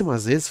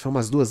pouquíssimas vezes, foi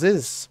umas 2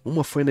 vezes.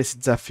 Uma foi nesse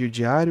desafio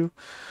diário,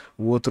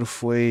 o outro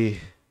foi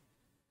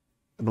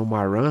no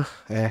Run,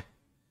 é.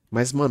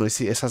 Mas, mano,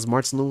 essas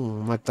mortes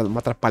não me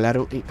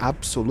atrapalharam em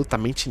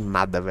absolutamente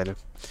nada, velho.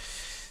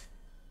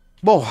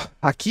 Bom,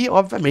 aqui,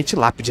 obviamente,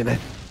 lápide, né?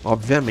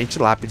 Obviamente,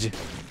 lápide.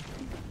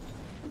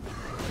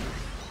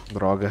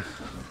 Droga.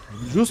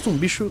 Justo um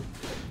bicho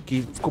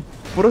que ficou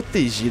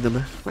protegido,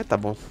 né? Mas tá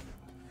bom.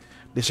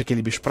 Deixa aquele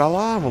bicho pra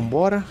lá,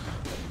 vambora.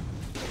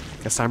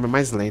 Essa arma é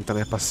mais lenta,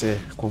 né? Pra você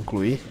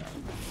concluir.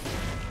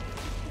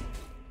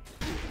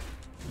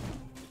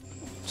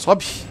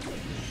 Sobe.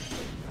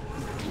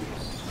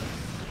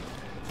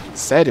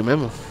 Sério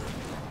mesmo?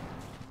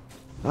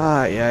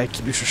 Ai, ai,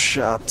 que bicho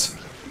chato.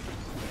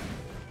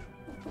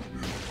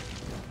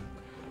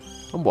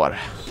 Vambora.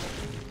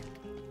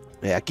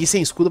 É, aqui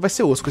sem escudo vai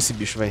ser osso com esse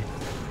bicho, velho.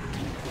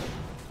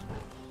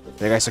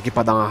 Pegar isso aqui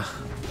pra dar uma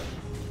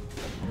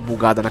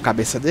bugada na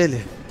cabeça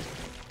dele.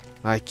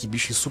 Ai, que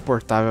bicho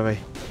insuportável,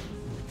 velho.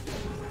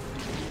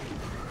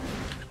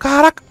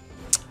 Caraca!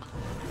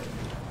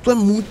 Tu é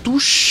muito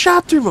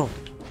chato, irmão.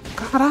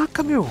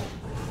 Caraca, meu.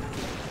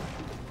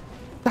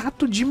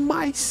 Chato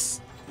demais.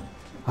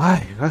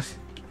 Ai, ai.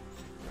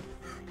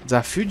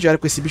 Desafio diário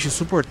com esse bicho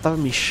insuportável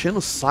me enchendo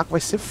o saco vai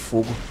ser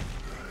fogo.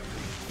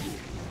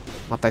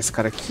 Matar esse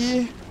cara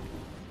aqui.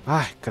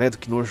 Ai, credo,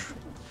 que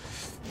nojo.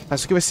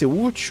 Isso aqui vai ser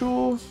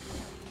útil.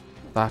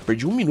 Tá,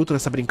 perdi 1 minuto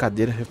nessa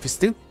brincadeira. Eu fiz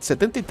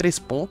 73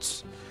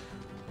 pontos.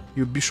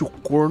 E o bicho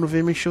corno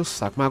veio me encher o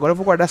saco. Mas agora eu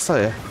vou guardar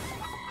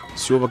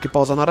esse ovo aqui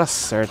pra usar na hora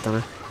certa,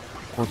 né?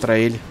 Contra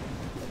ele.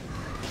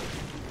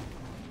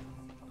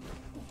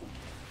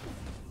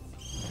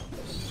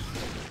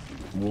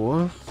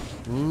 Boa.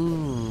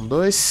 1,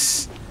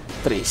 2,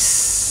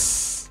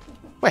 3.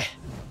 Ué,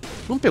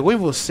 não pegou em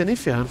você nem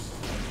ferrando.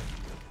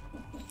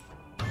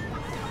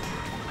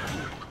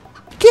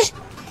 Que?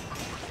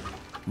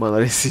 Mano,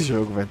 olha esse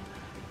jogo, velho.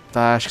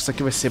 Tá, acho que isso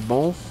aqui vai ser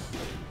bom.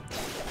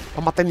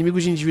 Pra matar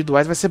inimigos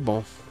individuais vai ser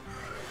bom.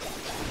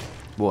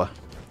 Boa.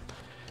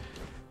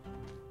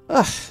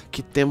 Ah,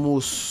 aqui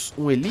temos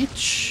um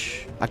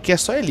Elite. Aqui é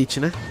só Elite,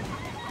 né?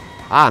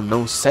 Ah,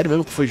 não. Sério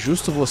mesmo que foi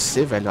justo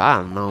você, velho?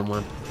 Ah, não,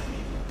 mano.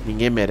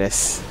 Ninguém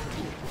merece.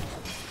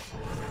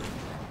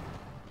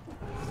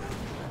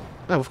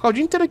 Ah, vou ficar o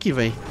dia inteiro aqui,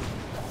 velho.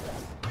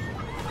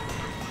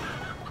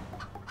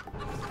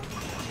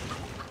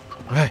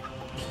 Ai.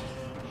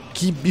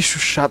 Que bicho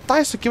chato.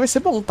 Tá, isso aqui vai ser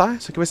bom, tá?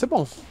 Isso aqui vai ser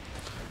bom.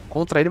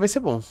 Contra ele vai ser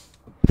bom.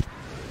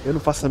 Eu não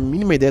faço a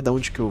mínima ideia de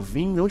onde que eu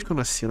vim, de onde que eu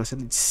nasci. Eu nasci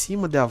ali de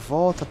cima, dei a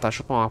volta. Tá,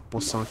 deixa eu tomar uma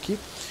poção aqui.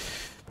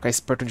 Ficar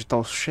esperto onde tá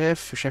o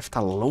chefe. O chefe tá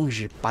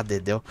longe, pá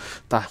dedéu.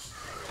 Tá.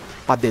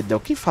 Pá dedéu.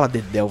 Quem fala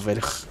dedéu,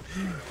 velho?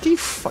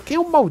 Quem é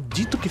o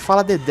maldito que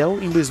fala dedéu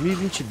em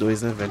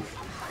 2022, né, velho?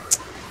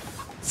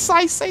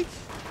 Sai, sai.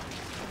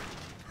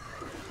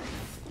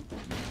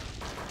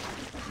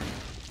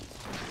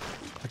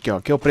 Aqui, ó.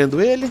 Aqui eu prendo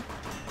ele.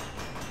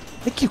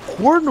 Olha que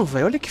corno,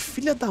 velho. Olha que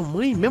filha da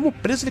mãe. Mesmo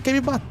preso ele quer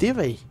me bater,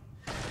 velho.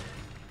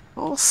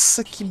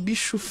 Nossa, que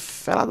bicho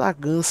fera da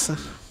gança.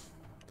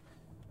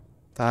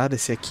 Tá,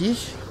 descer aqui.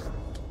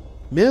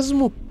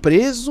 Mesmo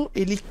preso,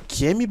 ele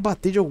quer me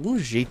bater de algum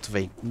jeito,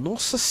 velho.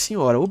 Nossa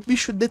senhora, o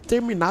bicho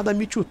determinado a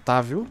me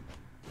chutar, viu?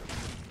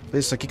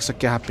 Isso aqui, que isso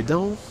aqui é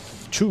rapidão.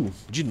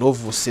 De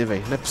novo você,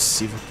 velho. Não é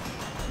possível.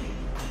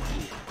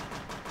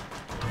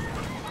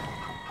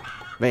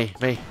 Vem,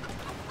 vem.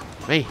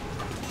 Vem.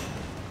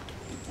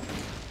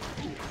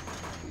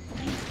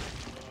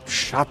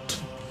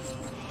 Chato.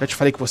 Já te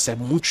falei que você é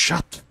muito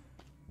chato.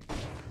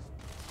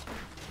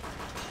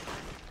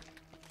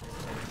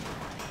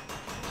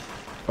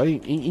 Olha,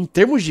 em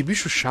termos de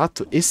bicho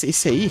chato,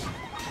 esse aí,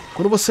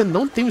 quando você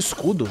não tem o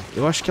escudo,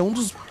 eu acho que é um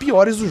dos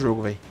piores do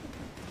jogo, velho.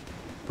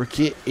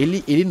 Porque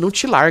ele não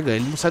te larga,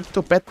 ele não sai do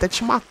teu pé até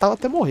te matar ou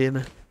até morrer,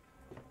 né?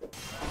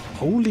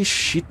 Holy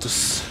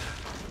shitos.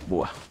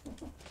 Boa.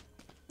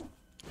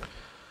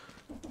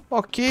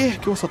 Ok, aqui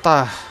eu vou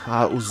soltar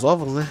os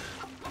ovos, né?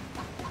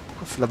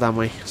 Oh, filha da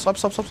mãe. Sobe,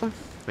 sobe, sobe, sobe.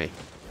 Vem.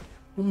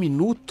 1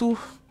 minuto.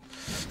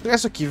 Vou pegar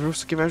isso aqui, viu?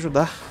 Isso aqui vai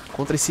ajudar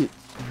contra esse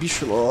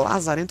bicho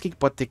lazarento. O que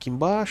pode ter aqui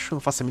embaixo?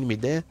 Não faço a mínima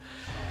ideia.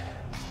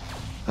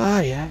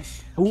 Ai, ai.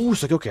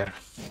 Isso aqui eu quero.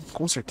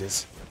 Com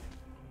certeza.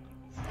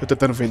 Eu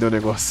tentando vender o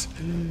negócio.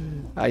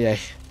 Ai, ai.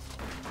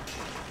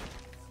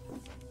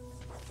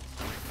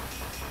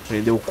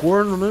 Prendeu o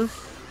corno, né?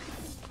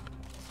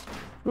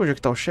 Onde é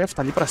que tá o chefe?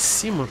 Tá ali pra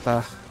cima,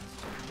 tá?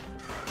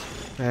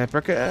 É,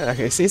 pior que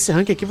esse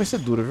rank aqui vai ser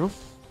duro, viu?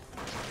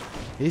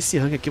 Esse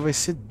rank aqui vai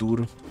ser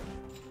duro.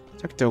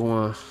 Será que tem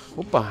alguma...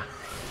 Opa!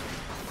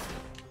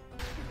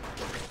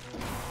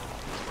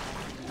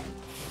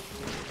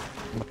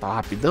 Vou botar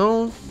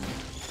rapidão.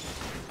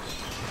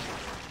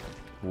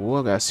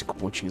 Boa, ganhar 5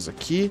 pontinhos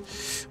aqui.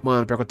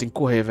 Mano, pior que eu tenho que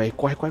correr, velho.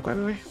 Corre, corre, corre,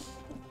 corre.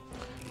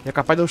 É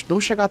capaz de eu não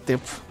chegar a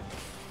tempo.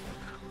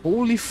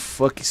 Holy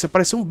fuck. Se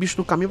aparecer um bicho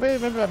no caminho,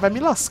 vai me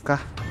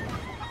lascar.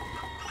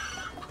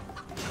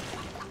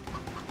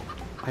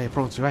 Aí,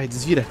 pronto, vai,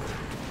 desvira.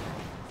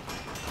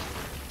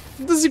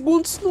 30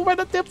 segundos, não vai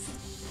dar tempo.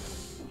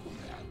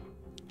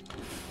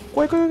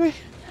 Corre, corre, corre.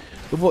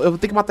 Eu vou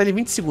ter que matar ele em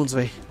 20 segundos,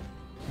 velho.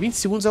 20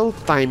 segundos é o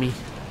timing.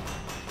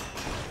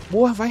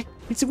 Boa, vai.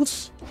 20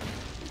 segundos.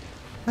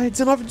 Vai,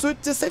 19, 18,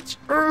 17.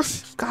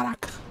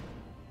 Caraca.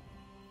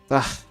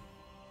 Tá.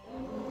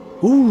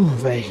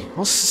 Velho.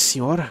 Nossa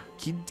senhora.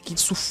 Que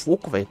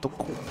sufoco, velho. Tô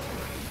com...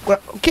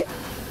 O quê?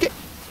 O quê?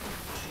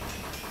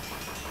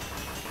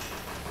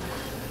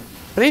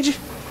 Prende.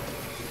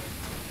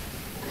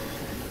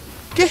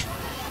 O quê?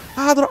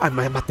 Ah, droga. Ai,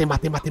 matei.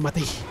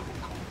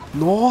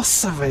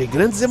 Nossa, velho.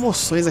 Grandes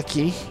emoções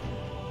aqui, hein?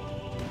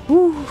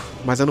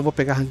 Mas eu não vou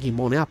pegar ranking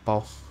bom nem a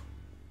pau.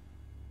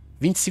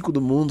 25 do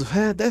mundo.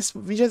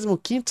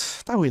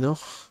 25º. Tá ruim, não.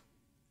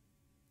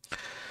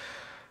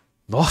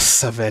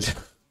 Nossa, velho.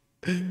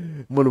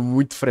 Mano,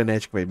 muito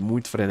frenético, velho.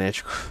 Muito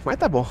frenético. Mas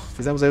tá bom.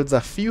 Fizemos aí o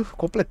desafio.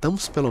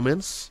 Completamos, pelo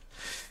menos.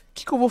 O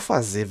que eu vou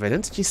fazer, velho?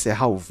 Antes de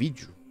encerrar o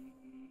vídeo,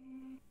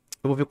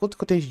 eu vou ver quanto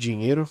que eu tenho de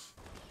dinheiro.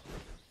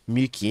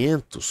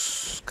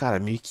 1.500. Cara,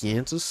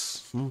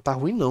 1.500 não tá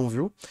ruim não,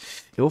 viu?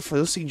 Eu vou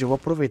fazer o seguinte. Eu vou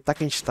aproveitar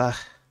que a gente tá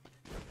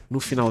no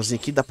finalzinho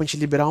aqui. Dá pra gente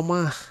liberar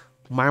uma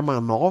arma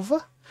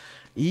nova.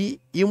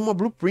 E uma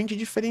blueprint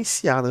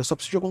diferenciada. Eu só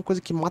preciso de alguma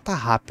coisa que mata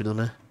rápido,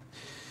 né?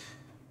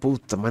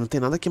 Puta, mas não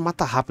tem nada que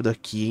mata rápido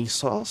aqui, hein?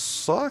 Só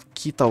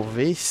aqui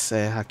talvez.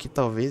 É, aqui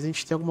talvez a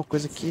gente tenha alguma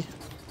coisa que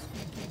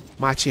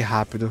mate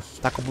rápido.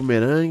 Tá com o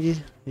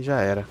bumerangue e já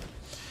era.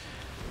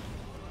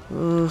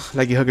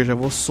 Leg Hugger já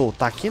vou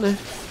soltar aqui, né?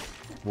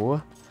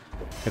 Boa.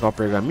 Pegar o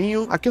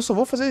pergaminho. Aqui eu só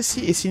vou fazer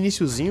esse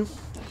iniciozinho.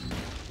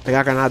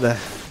 Pegar a granada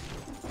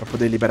pra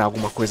poder liberar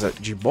alguma coisa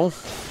de bom.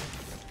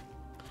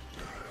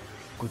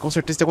 Com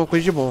certeza tem alguma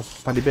coisa de bom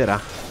pra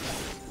liberar.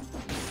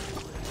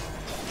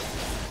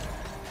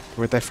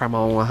 Aproveitar e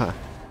farmar uma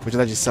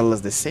quantidade de células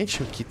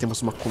decente. Aqui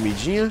temos uma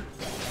comidinha.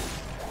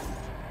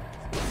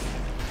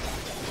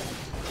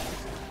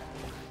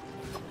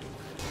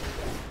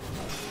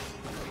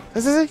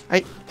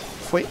 Aí,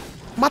 foi.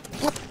 Mata,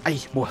 mata.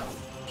 Aí, boa.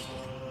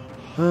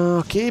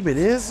 Ok,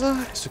 beleza.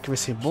 Isso aqui vai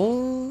ser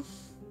bom.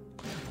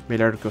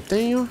 Melhor do que eu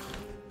tenho.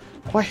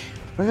 Vai,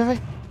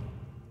 vai.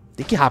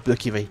 Tem que ir rápido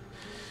aqui, velho.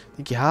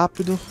 Tem que ir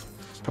rápido.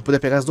 Pra poder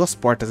pegar as duas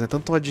portas, né?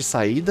 Tanto a de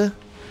saída,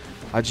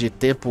 a de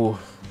tempo.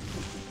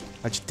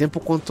 A de tempo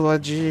quanto a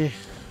de.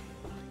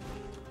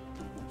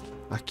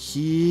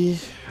 Aqui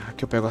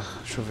eu pego.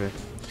 Deixa eu ver.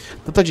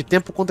 Tanto a de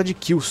tempo quanto a de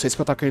kills. É isso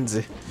que eu tava querendo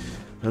dizer.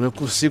 Eu não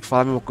consigo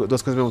falar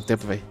duas coisas ao mesmo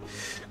tempo, velho.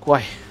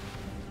 Corre.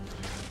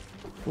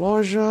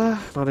 Loja.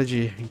 Nada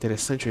de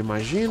interessante, eu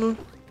imagino.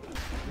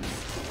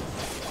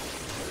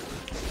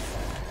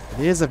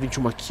 Beleza,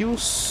 21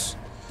 kills.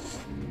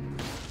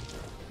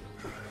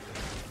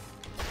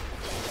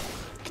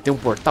 Aqui tem um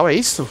portal, é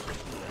isso?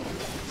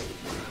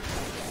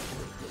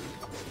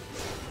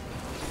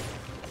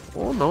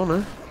 Ou não,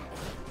 né?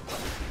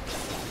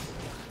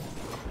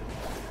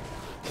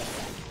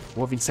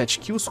 Boa, 27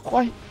 kills,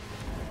 corre.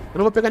 Eu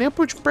não vou pegar nem o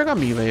último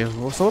pergaminho, velho.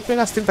 Eu só vou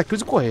pegar as 30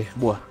 kills e correr.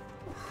 Boa.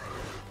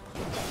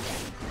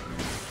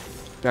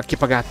 Pegar aqui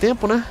pra ganhar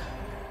tempo, né?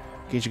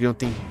 Aqui a gente ganha um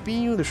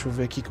tempinho. Deixa eu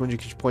ver aqui onde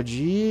que a gente pode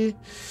ir.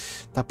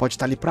 Tá, pode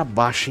estar ali pra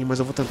baixo, hein? Mas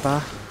eu vou tentar...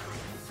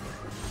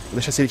 Vou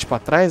deixar esse elite pra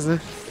trás, né?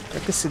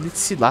 Quero que esse elite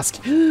se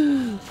lasque.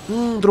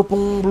 Dropou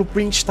um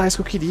blueprint, tá? Isso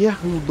que eu queria.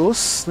 Um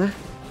dos, né?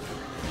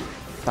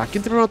 Tá, aqui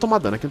não tem problema tomar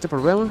dano. Aqui não tem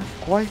problema.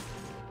 Corre.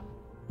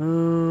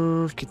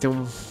 Aqui tem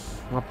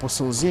uma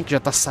poçãozinha que já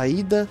tá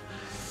saída.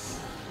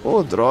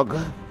 Ô,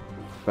 droga.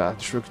 Tá,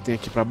 deixa eu ver o que tem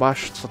aqui pra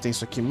baixo. Só tem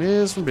isso aqui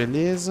mesmo,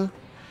 beleza.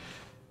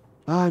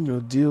 Ai, meu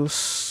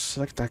Deus.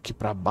 Será que tá aqui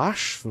pra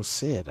baixo?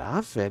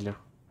 Será, velho?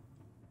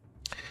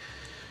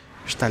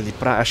 Está ali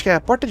pra... Acho que é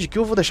a porta de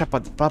kill eu vou deixar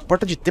pra... A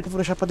porta de tempo eu vou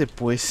deixar pra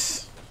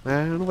depois.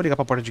 Eu não vou ligar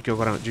pra porta de kill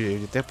agora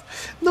de tempo.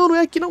 Não, não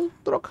é aqui não.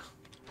 Droga.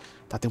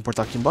 Tá, tem um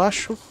portal aqui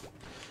embaixo.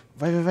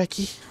 Vai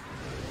aqui.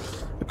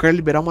 Eu quero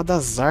liberar uma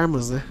das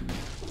armas, né?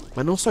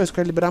 Mas não só isso, eu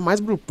quero liberar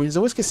mais blueprints.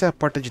 Eu vou esquecer a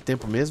porta de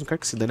tempo mesmo. Quero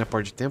que se dane a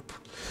porta de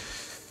tempo.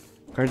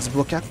 Eu quero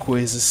desbloquear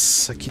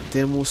coisas. Aqui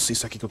temos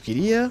isso aqui que eu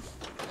queria.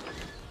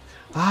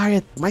 Ah,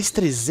 é mais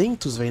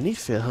 300, velho. Nem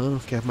ferrando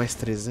que é mais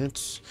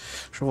 300.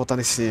 Deixa eu voltar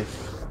nesse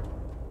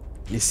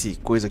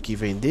coisa aqui e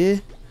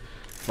vender.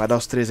 Vai dar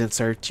os 300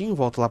 certinho.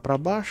 Volto lá pra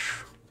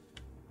baixo.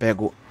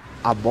 Pego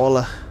a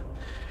bola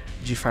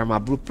de farmar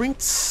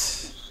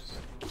blueprints.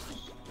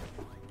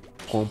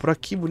 Compro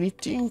aqui,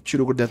 bonitinho.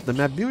 Tiro o dentro da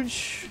minha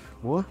build.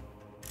 Boa.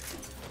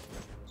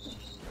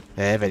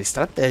 É, velho,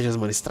 estratégias,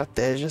 mano,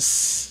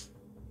 estratégias.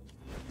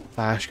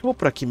 Tá, acho que eu vou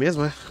por aqui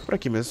mesmo, é? Por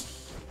aqui mesmo.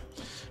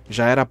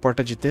 Já era a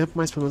porta de tempo,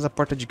 mas pelo menos a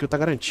porta de kill tá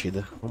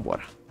garantida.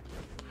 Vambora.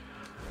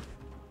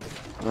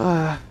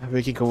 Vamos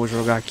ver quem que eu vou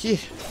jogar aqui.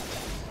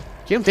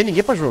 Aqui não tem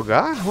ninguém pra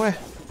jogar?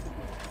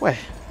 Ué.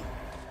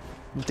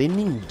 Não tem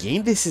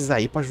ninguém desses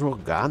aí pra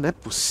jogar, não é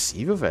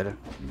possível, velho.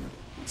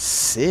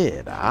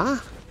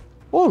 Será?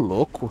 Ô,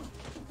 louco.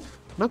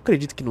 Não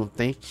acredito que não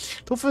tem.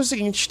 Então foi o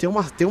seguinte, tem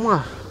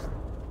uma...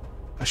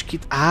 Acho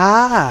que...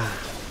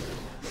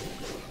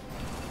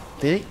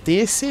 Tem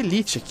esse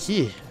elite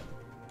aqui.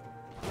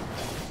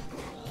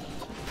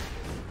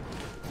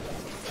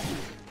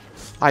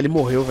 Ele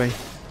morreu, velho.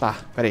 Tá,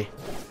 pera aí.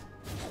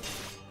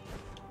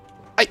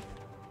 Ai!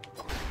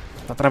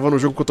 Tá travando o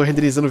jogo que eu tô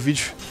renderizando o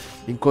vídeo.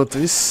 Enquanto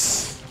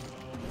isso...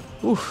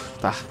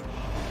 tá.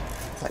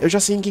 Eu já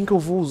sei em quem que eu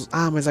vou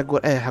usar. Mas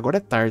agora... agora é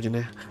tarde,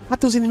 né?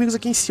 Tem os inimigos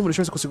aqui em cima.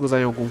 Deixa eu ver se eu consigo usar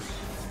em algum.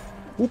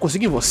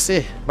 Consegui em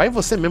você? Vai em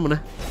você mesmo,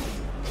 né?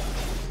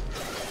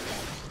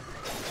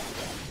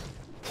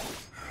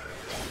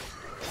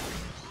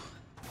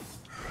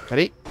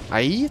 Pera aí.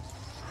 Aí.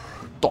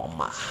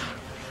 Toma.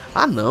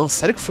 Não.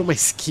 Sério que foi uma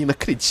skin? Não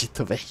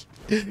acredito, velho.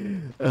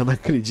 Eu não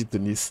acredito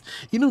nisso.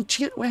 E não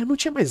tinha... não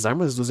tinha mais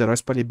armas dos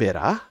heróis pra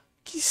liberar?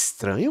 Que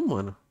estranho,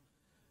 mano.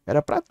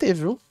 Era pra ter,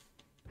 viu?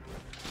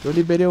 Eu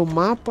liberei o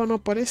mapa, não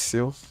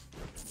apareceu.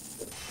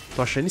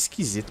 Tô achando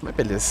esquisito, mas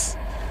beleza.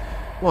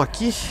 Bom,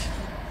 aqui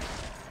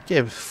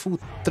é full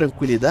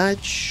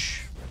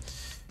tranquilidade.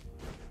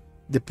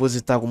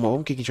 Depositar alguma...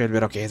 O que a gente vai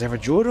liberar aqui? Reserva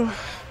de ouro.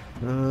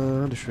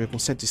 Deixa eu ver, com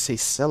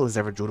 106 células,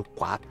 reserva de ouro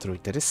 4.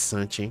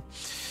 Interessante, hein?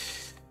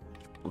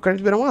 Eu quero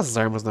liberar umas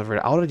armas, na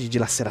verdade. Aura de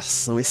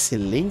dilaceração,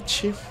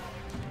 excelente.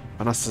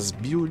 Para nossas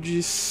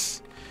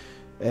builds.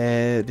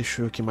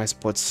 Deixa eu ver o que mais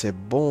pode ser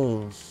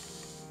bom.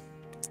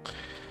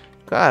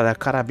 Cara, a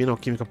carabina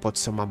alquímica pode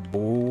ser uma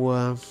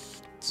boa.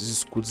 Esses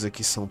escudos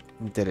aqui são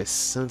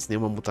interessantes.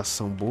 Nenhuma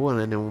mutação boa,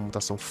 né? Nenhuma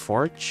mutação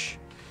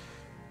forte.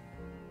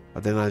 A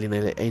adrenalina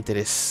é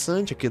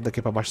interessante. Aqui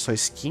daqui pra baixo só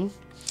skin.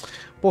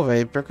 Pô,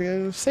 velho, pior que,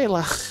 sei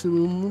lá,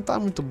 não tá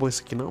muito bom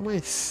isso aqui não,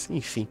 mas,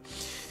 enfim.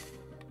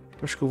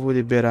 Acho que eu vou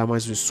liberar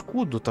mais o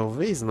escudo,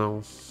 talvez,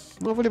 não.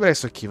 Não, eu vou liberar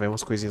isso aqui, vai,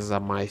 umas coisinhas a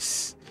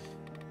mais.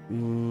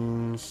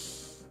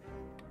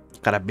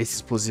 Carabeça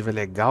explosiva é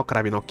legal,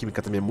 carabina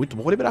alquímica também é muito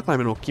bom. Vou liberar a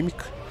carabina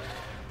alquímica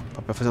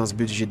pra fazer umas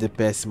builds de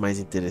DPS mais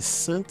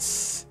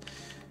interessantes.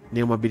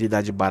 Nenhuma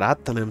habilidade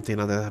barata, né? Não tem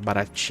nada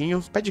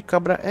baratinho. Pé de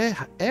cabra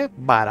é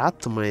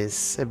barato,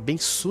 mas é bem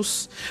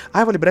sus.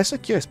 Ah, eu vou liberar isso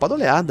aqui, ó. Espada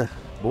oleada.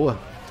 Boa.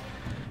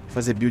 Vou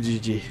fazer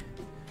build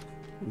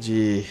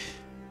de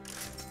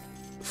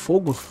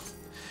fogo.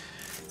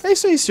 É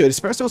isso aí, senhores.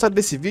 Espero que vocês tenham gostado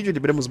desse vídeo.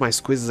 Liberamos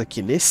mais coisas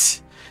aqui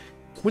nesse.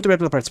 Muito obrigado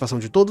pela participação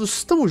de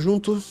todos. Tamo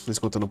junto. Nos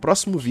encontramos no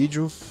próximo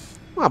vídeo.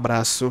 Um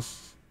abraço.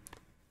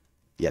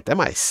 E até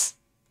mais.